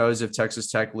 Who knows if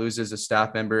Texas Tech loses a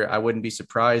staff member? I wouldn't be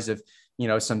surprised if,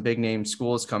 some big name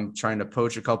schools come trying to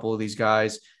poach a couple of these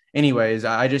guys. Anyways,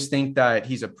 I just think that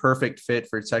he's a perfect fit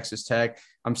for Texas Tech.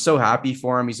 I'm so happy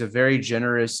for him. He's a very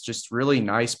generous, just really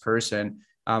nice person.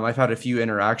 I've had a few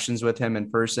interactions with him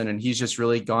in person, and he's just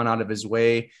really gone out of his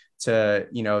way to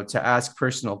ask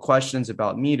personal questions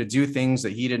about me, to do things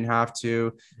that he didn't have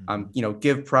to,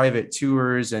 give private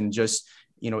tours and just,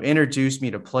 introduce me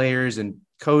to players and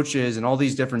coaches and all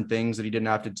these different things that he didn't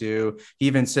have to do. He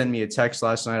even sent me a text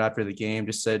last night after the game,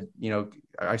 just said,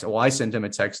 I sent him a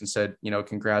text and said,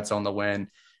 congrats on the win.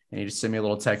 And he just sent me a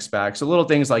little text back. So little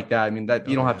things like that. I mean, that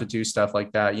you don't have to do stuff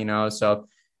like that, so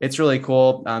it's really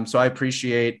cool. So I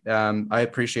appreciate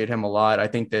him a lot. I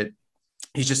think that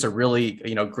he's just a really,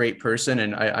 great person.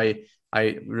 And I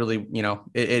really,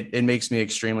 it makes me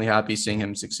extremely happy seeing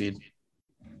him succeed.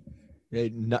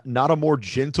 Hey, not a more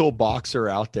gentle boxer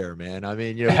out there, man. I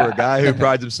mean, for a guy who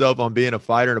prides himself on being a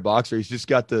fighter and a boxer, he's just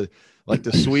got the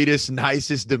sweetest,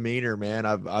 nicest demeanor, man.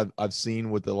 I've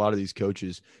seen with a lot of these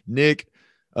coaches. Nick,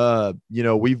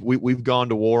 we've gone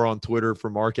to war on Twitter for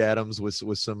Mark Adams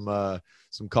with some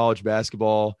college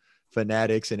basketball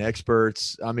fanatics and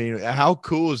experts. I mean, how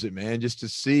cool is it, man, just to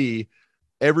see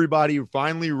everybody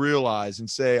finally realize and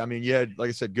say, I mean, yeah, like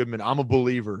I said, Goodman, I'm a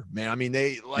believer, man. I mean,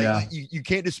 you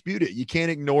can't dispute it. You can't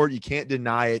ignore it. You can't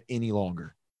deny it any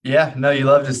longer. Yeah, no, you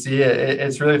love to see it.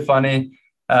 It's really funny.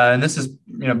 And this is,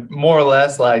 more or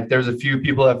less like there's a few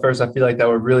people at first I feel like that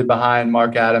were really behind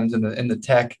Mark Adams in the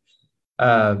tech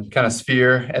kind of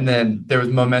sphere. And then there was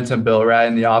momentum built right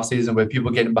in the offseason with people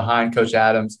getting behind Coach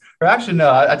Adams. Or actually,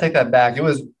 no, I take that back. It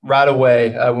was right away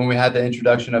when we had the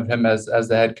introduction of him as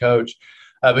the head coach.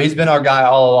 But he's been our guy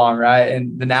all along, right?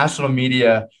 And the national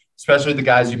media, especially the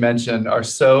guys you mentioned,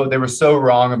 they were so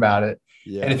wrong about it.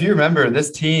 Yeah. And if you remember,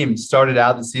 this team started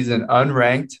out the season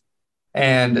unranked,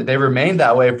 and they remained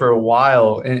that way for a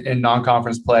while in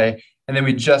non-conference play. And then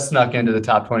we just snuck into the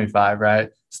top 25, right?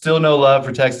 Still no love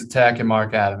for Texas Tech and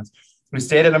Mark Adams. We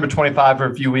stayed at number 25 for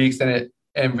a few weeks, and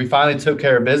we finally took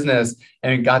care of business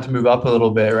and got to move up a little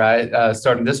bit, right?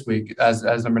 Starting this week as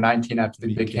number 19 after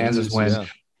the big Kansas win. Yeah.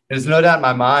 There's no doubt in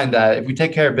my mind that if we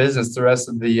take care of business the rest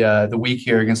of the week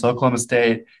here against Oklahoma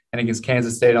State and against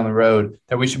Kansas State on the road,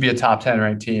 that we should be a top 10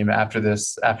 ranked team after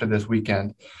this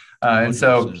weekend. And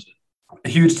so a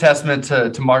huge testament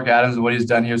to Mark Adams and what he's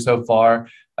done here so far.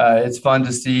 It's fun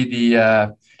to see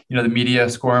the media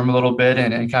squirm a little bit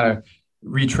and kind of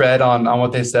retread on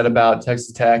what they said about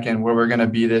Texas Tech and where we're going to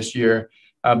be this year.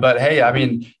 But hey, I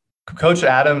mean, Coach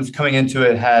Adams coming into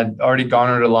it had already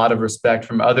garnered a lot of respect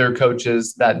from other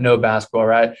coaches that know basketball,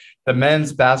 right? The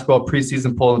men's basketball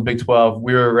preseason poll in the Big 12,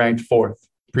 we were ranked 4th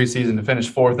preseason to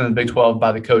finish 4th in the Big 12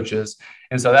 by the coaches.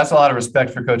 And so that's a lot of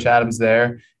respect for Coach Adams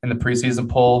there in the preseason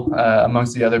poll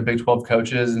amongst the other Big 12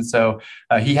 coaches. And so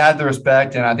he had the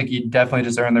respect, and I think he definitely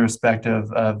just earned the respect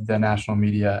of the national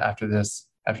media after this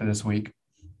week.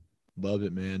 Love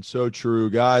it, man. So true,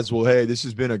 guys. Well, hey, this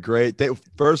has been a great day.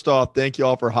 First off, thank you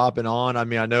all for hopping on. I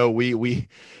mean, I know it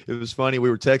was funny. We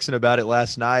were texting about it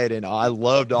last night, and I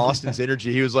loved Austin's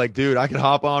energy. He was like, dude, I can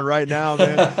hop on right now,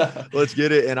 man. Let's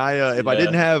get it. And if I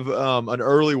didn't have an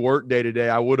early work day today,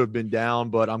 I would have been down,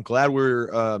 but I'm glad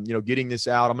we're, getting this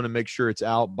out. I'm going to make sure it's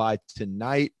out by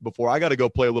tonight before I got to go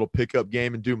play a little pickup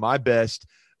game and do my best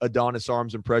Adonis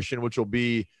Arms impression, which will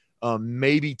be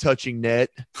maybe touching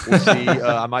net. We'll see.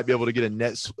 I might be able to get a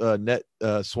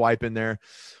net swipe in there,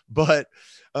 but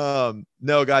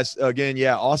no, guys. Again,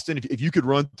 yeah, Austin, if you could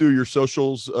run through your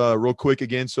socials real quick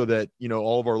again, so that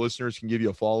all of our listeners can give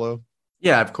you a follow.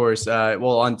 Yeah, of course.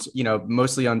 Well, on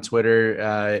mostly on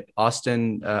Twitter,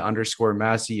 Austin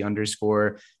 _Massey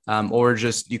 _ or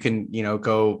just you can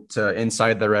go to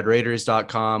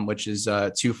InsideTheRedRaiders.com, which is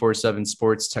 247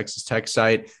 Sports Texas Tech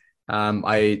site.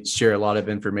 I share a lot of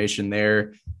information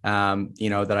there,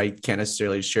 that I can't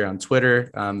necessarily share on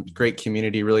Twitter. Great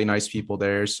community, really nice people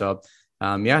there. So,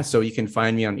 so you can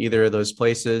find me on either of those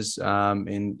places.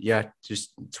 And yeah,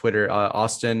 just Twitter,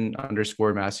 Austin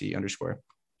 _Massey _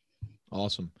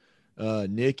 Awesome.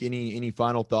 Nick, any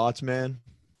final thoughts, man,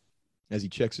 as he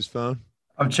checks his phone?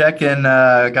 I'm checking,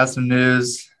 got some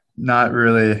news, not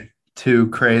really too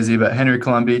crazy, but Henry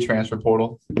Colombi transfer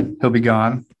portal, he'll be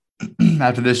gone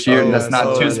after this year. That's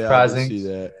not too surprising. See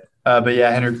that. But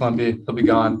yeah, Henry Colombi, he'll be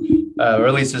gone, or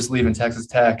at least just leaving Texas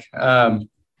Tech. Final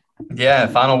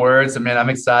words. I mean, I'm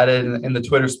excited in the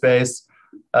Twitter space.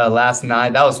 Last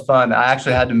night, that was fun. I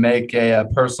actually had to make a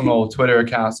personal Twitter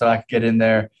account so I could get in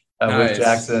there with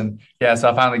Jackson. Yeah,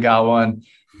 so I finally got one.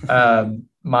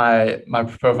 My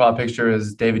profile picture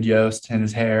is David Yost and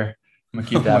his hair. I'm gonna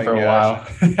keep that for a while.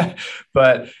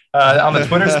 But on the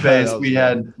Twitter space, we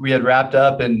had wrapped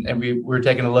up and we were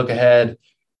taking a look ahead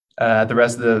at the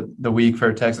rest of the week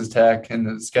for Texas Tech and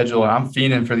the schedule. And I'm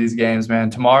fiending for these games,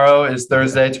 man. Tomorrow is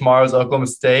Thursday. Tomorrow's Oklahoma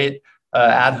State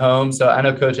at home. So I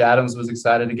know Coach Adams was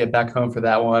excited to get back home for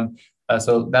that one.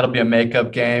 So that'll be a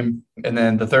makeup game. And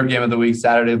then the third game of the week,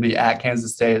 Saturday, will be at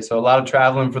Kansas State. So a lot of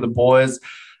traveling for the boys.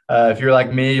 If you're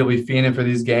like me, you'll be fiending for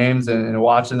these games and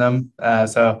watching them.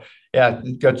 Yeah,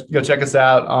 go check us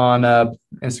out on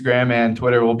Instagram and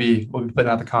Twitter. We'll be putting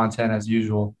out the content as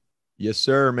usual. Yes,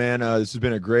 sir, man. This has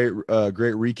been a great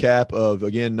recap of,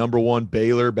 again, number one,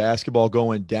 Baylor basketball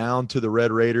going down to the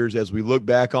Red Raiders. As we look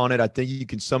back on it, I think you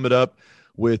can sum it up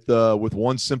with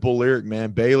one simple lyric,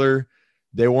 man. Baylor,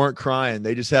 they weren't crying.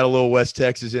 They just had a little West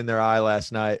Texas in their eye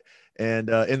last night, and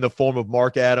in the form of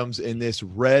Mark Adams and this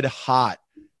red hot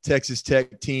Texas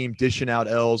Tech team dishing out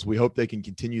L's. We hope they can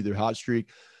continue their hot streak.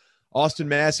 Austin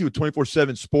Massey with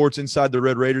 24/7 Sports Inside the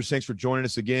Red Raiders. Thanks for joining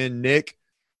us again. Nick,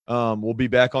 we'll be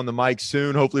back on the mic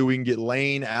soon. Hopefully we can get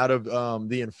Lane out of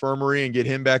the infirmary and get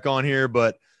him back on here.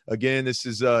 But Again, this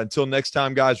is until next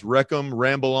time, guys. Wreck 'em,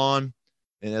 ramble on.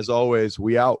 And as always,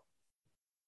 we out.